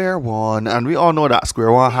Square One. And we all know that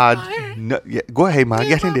Square One had... yeah, go ahead, man.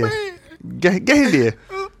 Get in there. Get in there.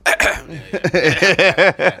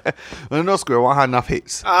 Well, no, Square One had enough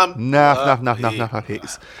hits. Enough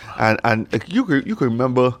hits. And you can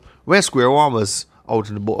remember when Square One was out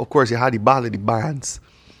in the boat. Of course, you had the battle of the bands.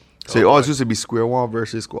 So it always used to be Square One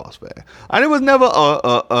versus Crossfire. And it was never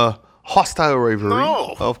a hostile rivalry.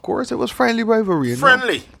 No. Of course, it was friendly rivalry. You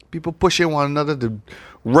know? People pushing one another to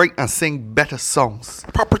write and sing better songs.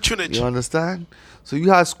 Proper tunage. You understand? So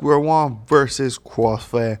you had Square One versus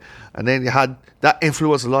Crossfire. And then you had that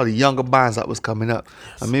influenced a lot of younger bands that was coming up.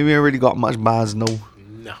 Yes. And maybe we ain't really got much bands now.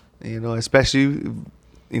 No. You know, especially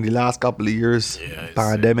in the last couple of years,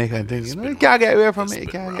 pandemic and things. You know, you can't get away from it. You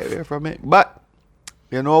can't get away from it. But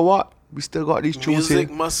you know what? We still got these tunes here.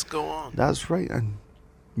 Music must go on. That's right. And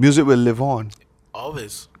music will live on.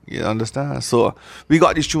 Always. You understand? So we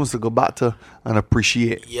got these tunes to go back to and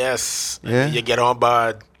appreciate. Yes. Yeah. You get on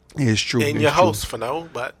board. It's true. In your house for now,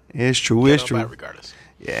 but it's true. It's true. Regardless.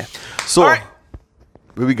 Yeah. So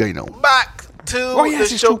where we going now? Back to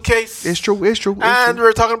the showcase. It's true. And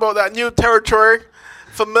we're talking about that new territory.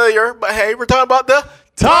 Familiar, but hey, we're talking about the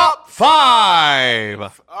Top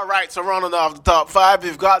 5. All right, so rounding off the top 5,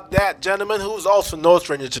 we've got that gentleman who's also no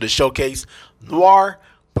stranger to the showcase, Noir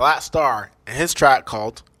Black Star, and his track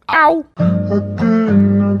called Ow.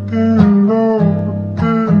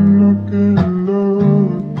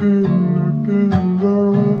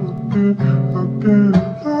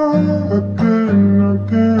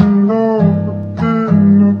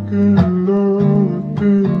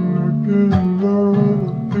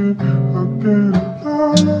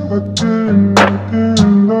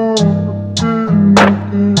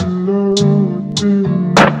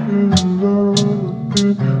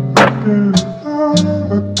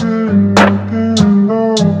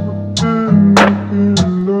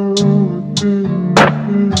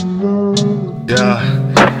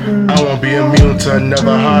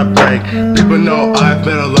 Another heartbreak. People know I've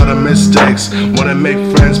made a lot of mistakes. Wanna make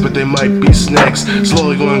friends, but they might be snakes.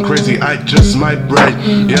 Slowly going crazy, I just might break.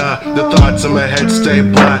 Yeah, the thoughts in my head stay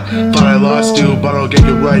black. Thought I lost you, but I'll get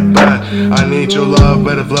you right back. I need your love,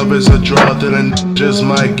 but if love is a draw, then I just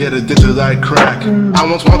might get addicted like crack. I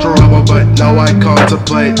once walked a rebel, but now I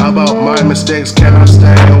contemplate about my mistakes. Cannot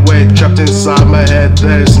stay away, trapped inside my head.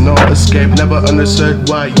 There's no escape. Never understood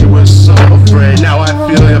why you were so afraid. Now I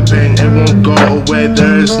feel your pain, it won't go away.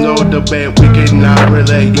 There is no debate, we cannot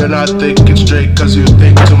relate. You're not thinking straight cause you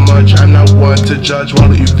think too much. I'm not one to judge, why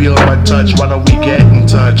don't you feel my touch? Why don't we get in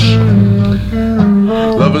touch?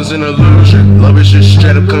 Love is an illusion, love is just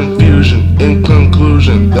straight up confusion. In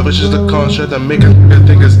conclusion, love is just a construct that make a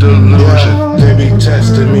think it's delusion. Yeah, they be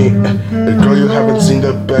testing me, girl you haven't seen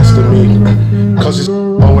the best of me. Cause it's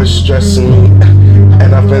always stressing me,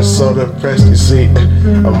 and I've been so depressed, you see.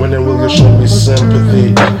 I'm wondering, will you show me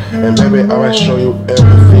sympathy? And baby, I might show you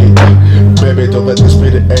empathy. Baby, don't let this be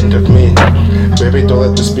the end of me. Baby, don't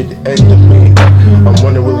let this be the end of me. I'm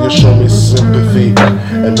wondering, will you show me sympathy?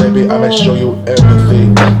 And baby, I might show you empathy.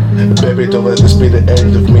 Baby, don't let this be the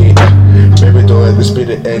end of me. Baby, don't let this be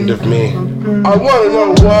the end of me. I wanna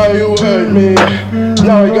know why you hurt me.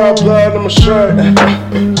 Now I got blood on my shirt.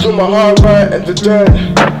 Do my heart right at the dirt.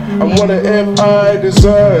 I wonder if I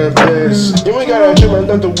deserve this. You ain't gotta treatment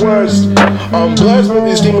of the worst. I'm blessed, but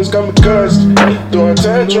these demons got me cursed. Throwing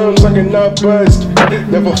tantrums like a nut burst.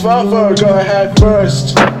 Never fall for a girl I had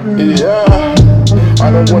first. Yeah,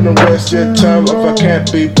 I don't wanna waste your time if I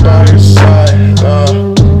can't be by your side.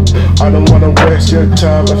 I don't wanna waste your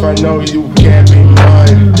time if I know you can't be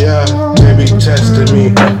mine. Yeah, baby testing me.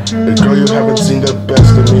 The girl you haven't seen the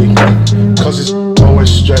best of me. Cause it's always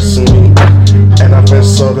stressing me, and I've been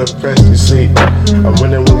so depressed, you see. I'm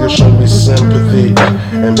wondering, will you show me sympathy?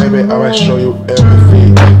 And baby, I might show you empathy.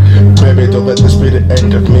 Baby, don't let this be the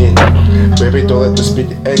end of me. Baby, don't let this be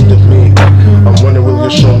the end of me. I'm wondering, will you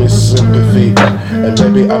show me sympathy? And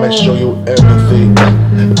baby, I might show you empathy.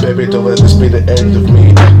 Baby, don't let this be the end of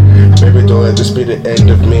me. Baby, don't let this be the end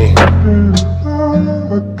of me.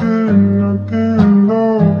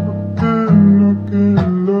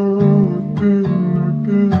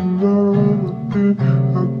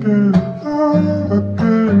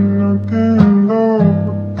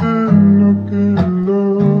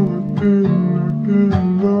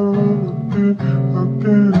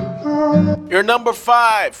 Your number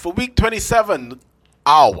 5 for week 27,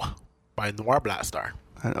 Ow, by Noir Black Star.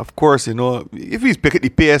 And of course, you know, if he's pick at the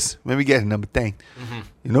pace, when we get number 10,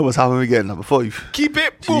 you know what's happening when we get number 5. Keep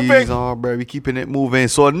it Jeez, moving. oh, bro, we keeping it moving.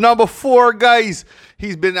 So number 4, guys,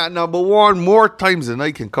 he's been at number 1 more times than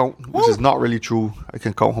I can count, which is not really true. I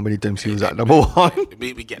can count how many times he was at number 1.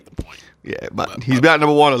 We get the point. Yeah, but he's been at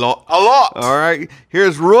number 1 a lot. A lot. All right,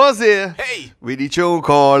 here's Rose Hey. with the tune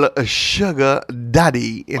called Sugar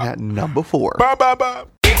Daddy in at number 4. Ba, ba, ba.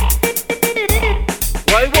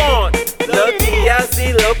 Why want the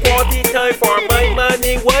TLC, the quality time for my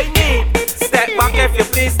money? Why need? Step back if you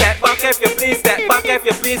please, step back if you please, step back if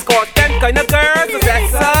you please. Cause them kind of girls is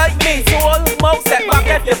excite me. So almost step back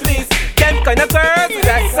if you please. Them kind of girls is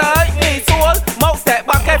excite me. So almost step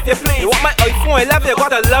back if you please. You want my iPhone 11, you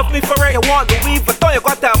gotta love me for it. You want Louis Vuitton, you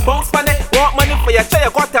gotta bounce on it. Want money for your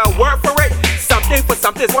child, you gotta work for it. Something for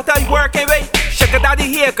something is what I working with. Sugar daddy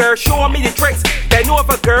here, girl, show me the tricks. Then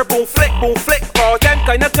over, girl, boom flick, boom flick. All them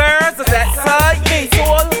kind of girls is excite me. So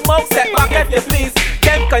almost step back if you please.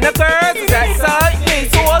 Them kind of girls is excite me.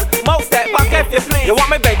 So almost step back if you please. You want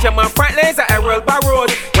my Benjamin Franklin's and Errol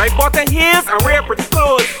Barrows. Right button heels and real pretty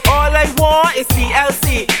clothes. All I want is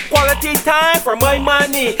TLC. Quality time for my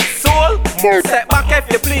money. Soul, step back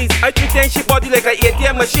if you please. I pretend she body like an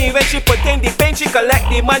ATM machine. When she put in the pen, she collect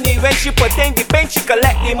the money. When she put in the pen, she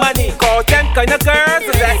collect the money. Cause them kind of girls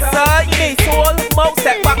is excite me. Soul,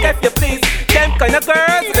 step back if you please. Them kind of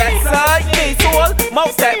girls is excite me. Soul,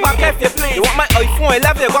 step back if you please. You want my iPhone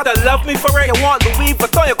 11, you gotta love me for it. You want Louis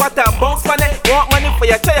Vuitton, you gotta bounce on it. Want money for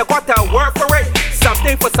your child, you gotta work for it.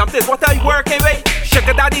 Something for something is what I working with.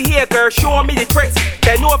 Sugar daddy here, girl, show me the tricks.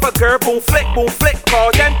 Then over, girl, boom flick, boom flick.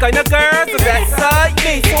 Cause them kind of girls is excite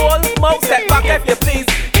me. So almost step back if you please.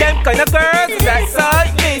 Them kind of girls is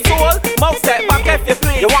excite me. So almost step back if you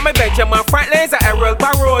please. You want my Benjamin Franklin's and Errol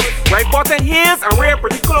Barrows. Right button heels and real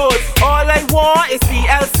pretty clothes. All I want is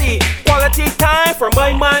TLC. Quality time for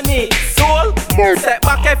my money. Soul, step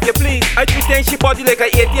back if you please. I pretend she body like an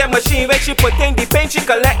ATM machine. When she put in the pen, she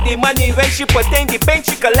collect the money. When she put in the pen,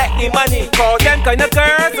 she collect the money. Call them kind of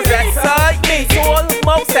girls is excite me.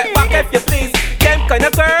 Soul, step back if you please. Them kind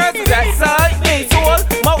of girls is excite me.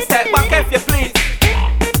 Soul, step back if you please.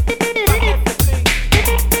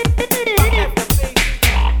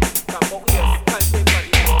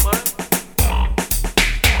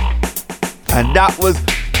 And that was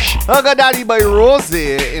Sugar Daddy by Rose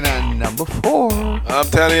in at number 4. I'm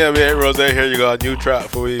telling you, man, Rose, here you got a new track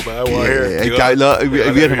for me, man. I want to hear it. You gotta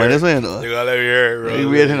waiting on this one. You gotta let me hear it, Rose. You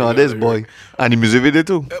waiting on this, boy. And the music video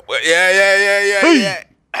too. Yeah.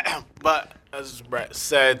 But as Brett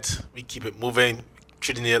said, we keep it moving,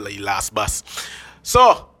 treating it like last bus.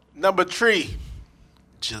 So, number 3,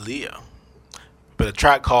 Jalea. But a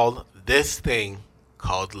track called This Thing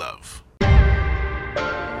Called Love.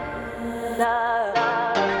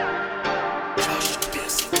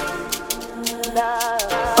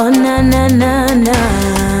 Oh na na na na.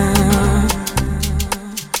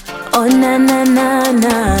 Oh na na na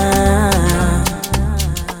na.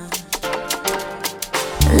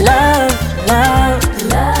 Love, love,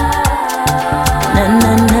 love. Na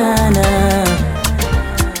na na na.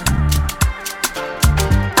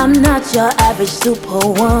 I'm not your average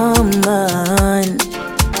superwoman.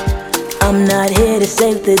 I'm not here to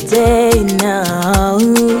save the day now.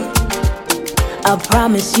 I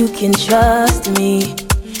promise you can trust me,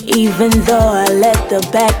 even though I let the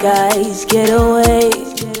bad guys get away.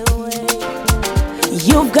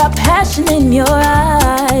 You've got passion in your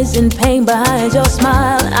eyes and pain behind your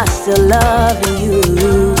smile. I still love you.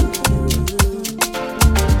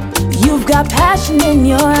 You've got passion in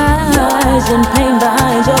your eyes and pain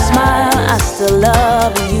behind your smile. I still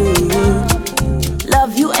love you.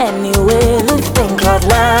 Love you anyway. This thing called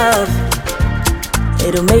love,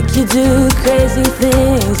 it'll make you do crazy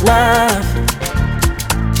things, love.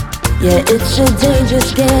 Yeah, it's a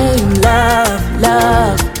dangerous game, love,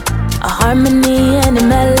 love. A harmony and a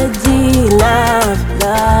melody, love,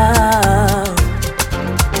 love.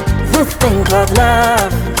 This thing called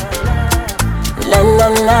love, la la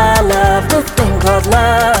la love. This thing called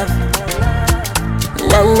love,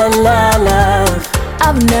 la la la love.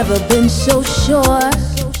 I've never been so sure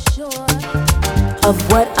of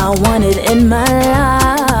what I wanted in my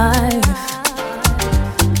life.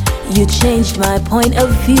 You changed my point of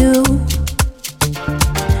view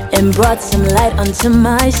and brought some light onto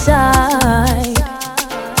my side.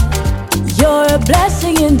 You're a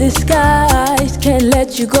blessing in disguise. Can't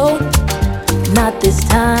let you go, not this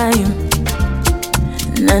time.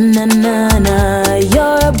 Na na na na.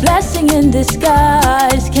 You're a blessing in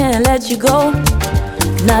disguise. Can't let you go,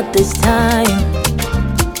 not this time.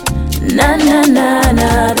 Na na na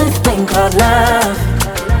na. This thing called love,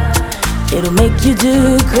 It'll make you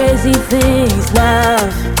do crazy things,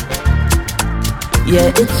 love.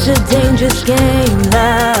 Yeah, it's a dangerous game,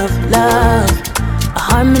 love, love. A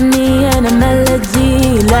harmony and a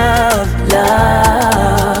melody, love,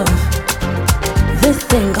 love. This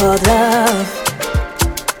thing called love.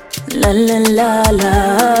 La la la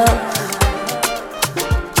love.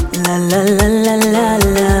 La la la la la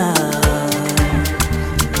la.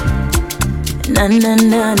 Na na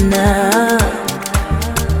na na.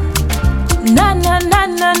 Na na na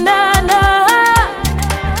na na na.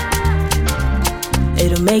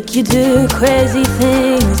 It'll make you do crazy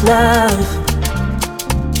things, love.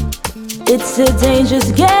 It's a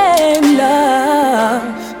dangerous game,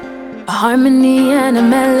 love. A harmony and a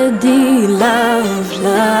melody, love,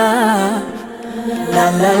 love. La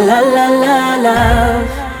la la la la love.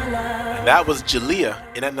 And that was Jalea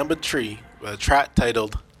in at number 3 with a track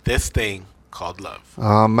titled This Thing Called Love.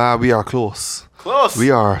 Oh man, we are close. Close. We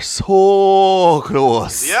are so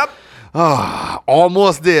close. Yep.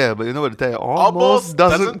 Almost there, but you know what I tell you, almost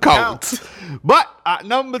doesn't count. But at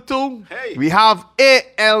number 2, we have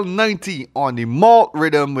AL90 on the malt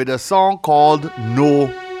rhythm with a song called Know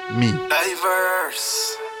Me.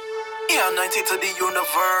 Diverse. AL90 to the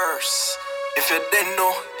universe. If you didn't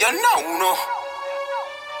know, you know.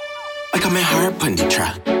 I come in hard on the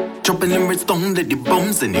track. Dropping lyrics down to the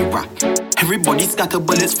bombs in the rock. Everybody scatter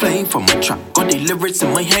bullets flying from my track. Got the lyrics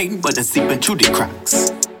in my head, but I'm seeping through the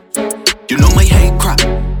cracks. You know my head crack.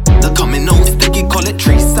 The coming out sticky, call it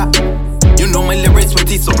tree sap. You know my lyrics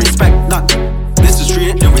witty, so respect that. This is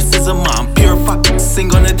straight lyricism, I'm pure fact.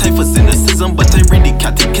 Sing on the type for cynicism, but I read the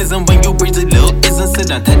catechism. When you breathe a little isn't said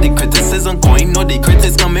that the criticism. Coin know the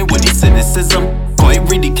critics coming with the cynicism. Coin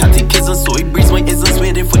read the catechism, so it breathes my isms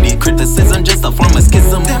waiting for the criticism. Just a form of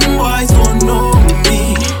schism. Them boys don't know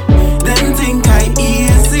me. Them think I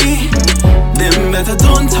easy. Them better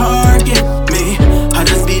don't target me. I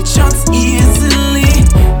just beat shots easily.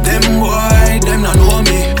 Them boy, them not know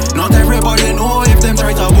me. Not everybody know if them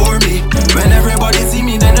try to bore me. When everybody see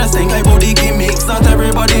me, then just think I body gimmicks. Not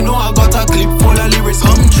everybody know I got a clip full of lyrics.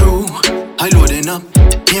 Come true, I loading up.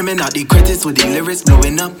 Aiming at the critics with the lyrics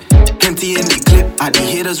blowing up. Empty in the clip, at the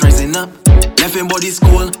haters rising up. Left in body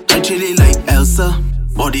school, I chilly like Elsa.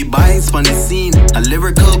 Body bites on the scene, a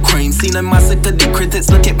lyrical crime scene. I massacre the critics,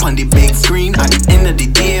 look it on the big screen. At the end of the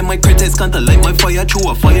day, my critics can't light my fire.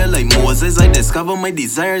 Through a fire like Moses, I discover my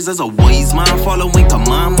desires as a wise man, following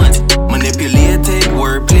commandments. Manipulated,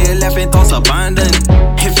 wordplay, left in thoughts abandoned.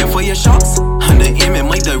 If you fire shots, and the aim in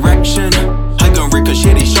my direction, I gon'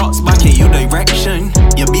 ricochet the shots back in your direction.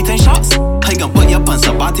 You beating shots, I gon' put you on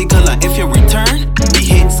sabbatical. And if you return, the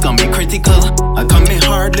hits gon' be critical. I come in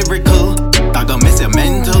hard lyrical, I gon' miss your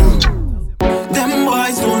mental. Them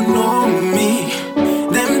boys don't know me.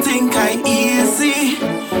 Them think I easy.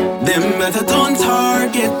 Them better don't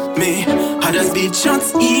target me. I just beat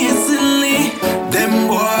shots easily. Them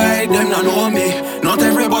boy, them not know me. Not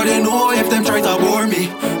everybody know if them try to bore me.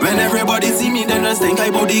 When everybody see me, then just think I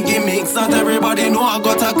body gimmicks. Not everybody know I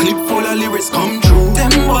got a clip full of lyrics come true.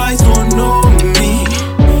 Them boys don't know me.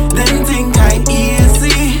 Them think I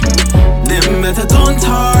easy. Them better don't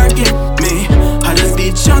target me. I just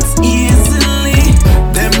beat shots easily.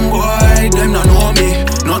 Them boy, them not know me.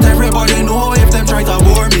 Not everybody know if them try to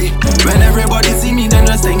bore me. When everybody see me, then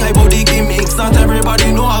just think I body gimmicks. Not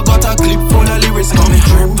everybody know I got a clip full of lyrics coming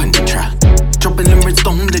hard on the track. Dropping lyrics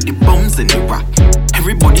down to the bombs in the rock.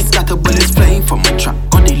 Everybody scatter bullets flying from my track.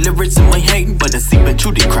 Got the lyrics in my head, but I'm seeping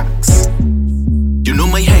through the cracks. You know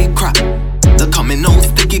my head crack. The coming out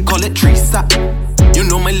sticky, call it tree sap. You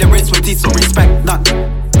know my lyrics witty, so respect that.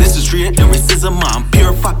 This is straight lyricism, I'm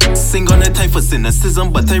pure fact. Sing on the type for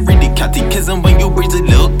cynicism, but I read the catechism. When you breathe a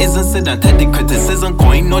little isn't said that the criticism.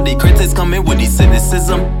 Coin know the critics coming with the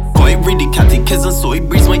cynicism. Coin read the catechism, so it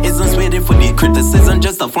breathes my isms waiting for the criticism.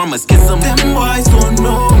 Just a form of schism. Them boys don't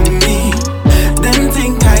know me. Them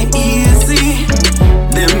think I easy.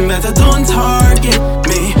 Them better don't target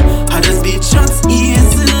me. I just beat shots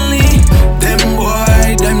easily. Them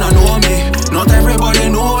boy, them not know me. Not everybody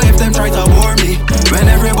know if them try to bore me. When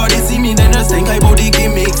everybody see me, then just think I body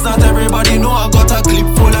gimmicks. Not everybody know I got a clip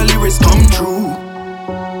full of lyrics come true.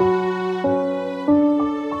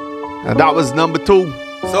 And that was number 2.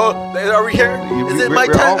 So, are we here? Is it my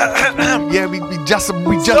turn? Yeah, we just so,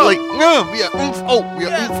 like, we are oomph out. We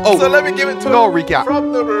are oomph out. So let me give it to no recap.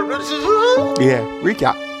 From the yeah,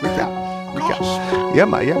 recap. Yeah,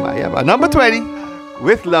 man. Number 20,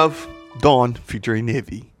 With Love, Dawn featuring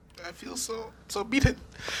Navy. I feel so beaten.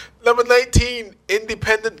 Number 19,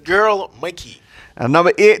 Independent Girl, Mikey. And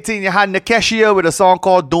number 18, you had Nakeshia with a song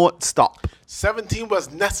called Don't Stop. 17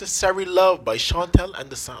 was Necessary Love by Chantel and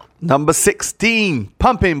the Sound. Number 16,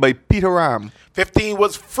 Pumping by Peter Ram. 15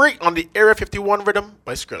 was Freak on the Area 51 Rhythm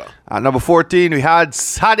by Skrilla. At number 14, we had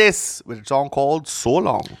Sadis with a song called So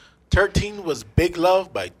Long. 13 was Big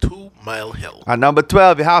Love by 2 Mile Hill. At number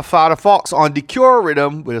 12, we have Father Fox on the Cure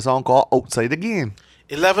Rhythm with a song called Outside the Game.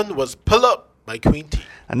 11 was Pull Up by Queen T.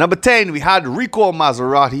 At number 10, we had Rico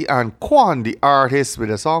Maserati and Quan the Artist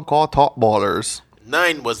with a song called Top Ballers.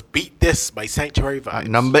 9 was Beat This by Sanctuary Vibes. At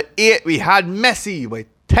number 8, we had Messi by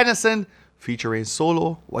Tennyson featuring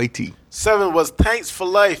Solo YT. 7 was Thanks for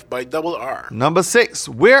Life by Double R. Number 6,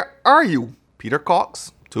 Where Are You? Peter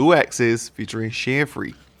Cox, 2 X's featuring Shane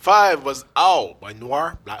Free. 5 was Owl by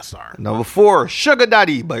Noir Black Star. Number 4, Sugar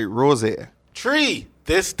Daddy by Rose. 3,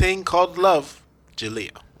 This Thing Called Love,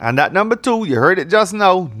 Jalea. And at number 2, you heard it just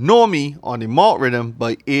now, Know Me on the Malt Rhythm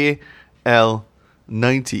by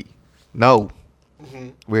AL90. Now,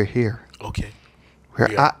 we're here. Okay.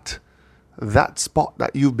 We're at that spot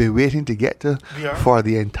that you've been waiting to get to for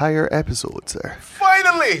the entire episode, sir.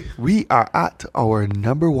 Finally! We are at our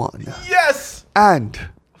number 1. Yes! And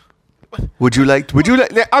would you like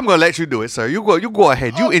I'm going to let you do it, sir. You go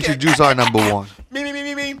ahead. You introduce our number 1.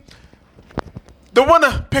 Me. The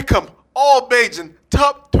winner, Pick'em, All Bajan,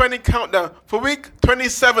 Top 20 Countdown for week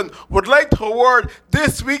 27 would like to award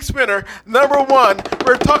this week's winner, number 1.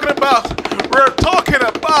 We're talking about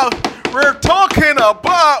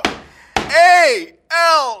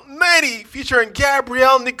AL90 featuring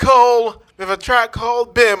Gabrielle Nicole with a track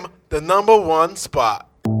called BIM, the number 1 spot.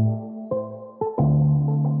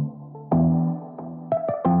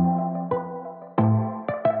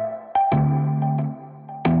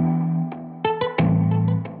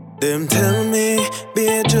 Them tell me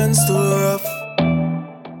Bajans too rough.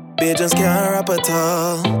 Bajans can't rap at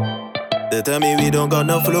all. They tell me we don't got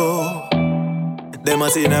no flow. They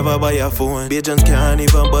must say never buy a phone. Bajans can't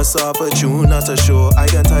even bust off a tune, not a show. I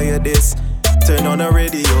can tell you this. Turn on the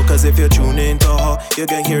radio, cause if you tune into her, you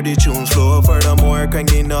can hear the tunes flow. Furthermore,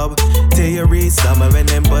 crank the knob. Tell you restart, and when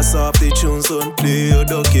them bust off the tunes, don't play your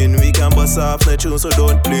ducking. We can bust off the tunes, so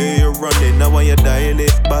don't play your running. Now when you dial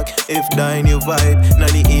it back, if dying you vibe,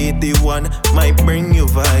 9081 might bring you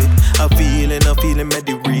vibe. A feeling make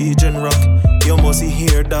the region rock. You must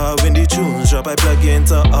hear that when the tunes drop. I plug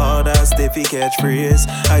into all that stiffy catchphrase.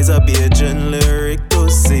 I's a Bajan lyric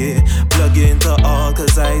to say. Plug into all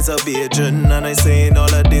cause I's a Bajan. And I saying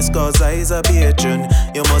all of this cause I's a Bajan.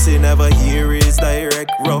 You must never hear his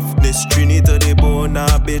direct roughness. Trini to the bone,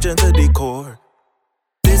 now Bajan to the core.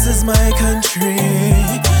 This is my country.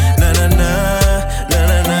 Na na na, na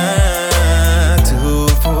na na.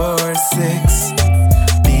 246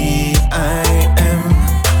 BIM.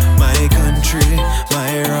 My country,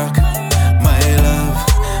 my rock, my love,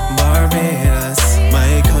 Barbados.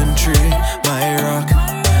 My country, my rock,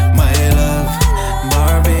 my love,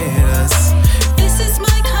 Barbados. This is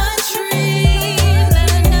my country, na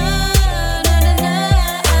na na na na.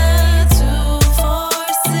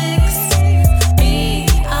 246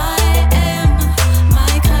 BIM.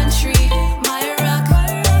 My country, my rock,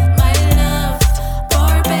 my love,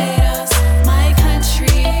 Barbados. My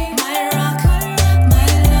country, my rock, my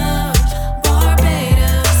love,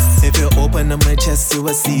 Barbados. If you open up my chest, you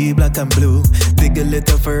will see black and blue. Dig a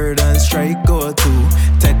little further and strike go to.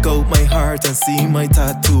 Take out my heart and see my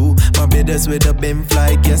tattoo. Barbados with a BIM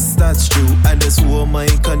flag, yes that's true. I just swore my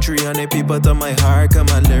country and the people to my heart. Come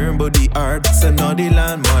and learn about the art, so now the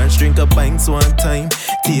landmarks. Drink a pints one time,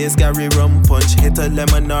 taste Gary rum punch. Hit a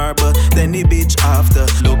lemon arbor, then the beach after.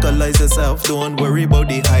 Localize yourself, don't worry about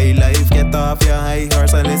the high life. Get off your high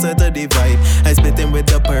horse and listen to the vibe. I spitting with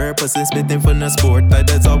the purpose and spitting for the sport. But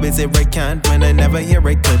that's always if I can't when I never hear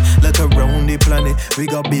I could. Look around the planet, we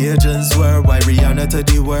got Bajans worldwide. Rihanna to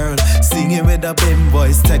the world, singing with a BIM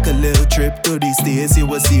voice. Take a little trip to the States, you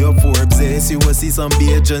will see a Forbes ace. You will see some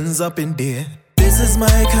Bajans up in there. This is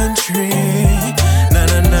my country, na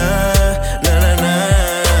na na, na na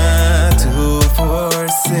na.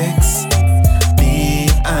 246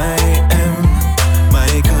 BIM.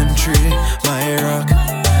 My country, my rock,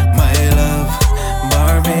 my love,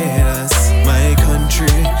 Barbados. My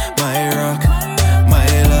country, my rock, my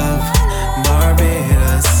love,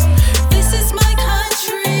 Barbados. This is my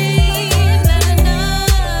country, na na na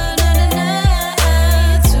na na.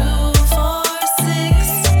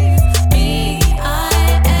 246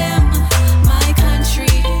 BIM. My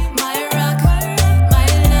country, my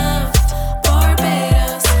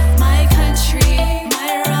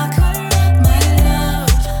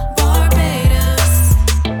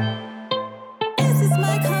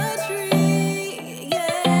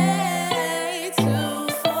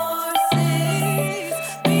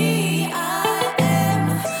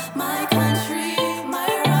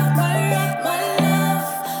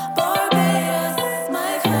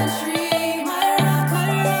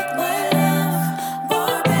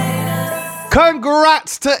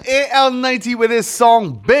Congrats to AL90 with his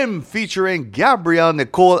song Bim featuring Gabrielle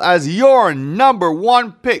Nicole as your number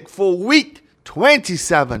one pick for week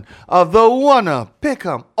 27 of the Wanna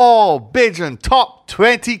Pick'em All Bajan Top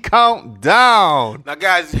 20 Countdown. Now,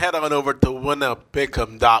 guys, head on over to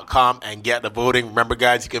winnerpick'em.com and get the voting. Remember,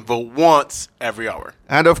 guys, you can vote once every hour.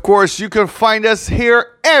 And of course, you can find us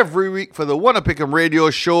here every week for the Wanna Pick'em radio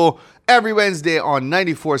show every Wednesday on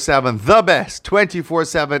 94.7 The Best,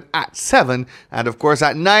 24/7 at 7, and of course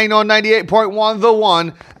at 9 on 98.1 The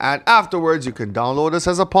One. And afterwards, you can download us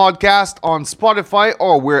as a podcast on Spotify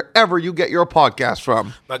or wherever you get your podcast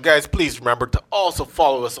from. Now, guys, please remember to also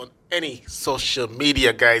follow us on any social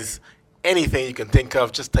media, guys. Anything you can think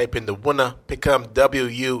of, just type in the Wanna Pick'em,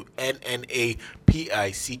 WUNNAPICKEM,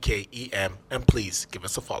 and please give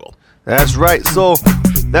us a follow. That's right. So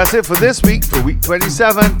that's it for this week, for week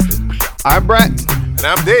 27. I'm Brett. And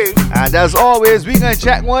I'm Dave. And as always, we're going to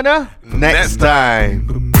chat one next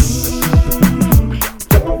time.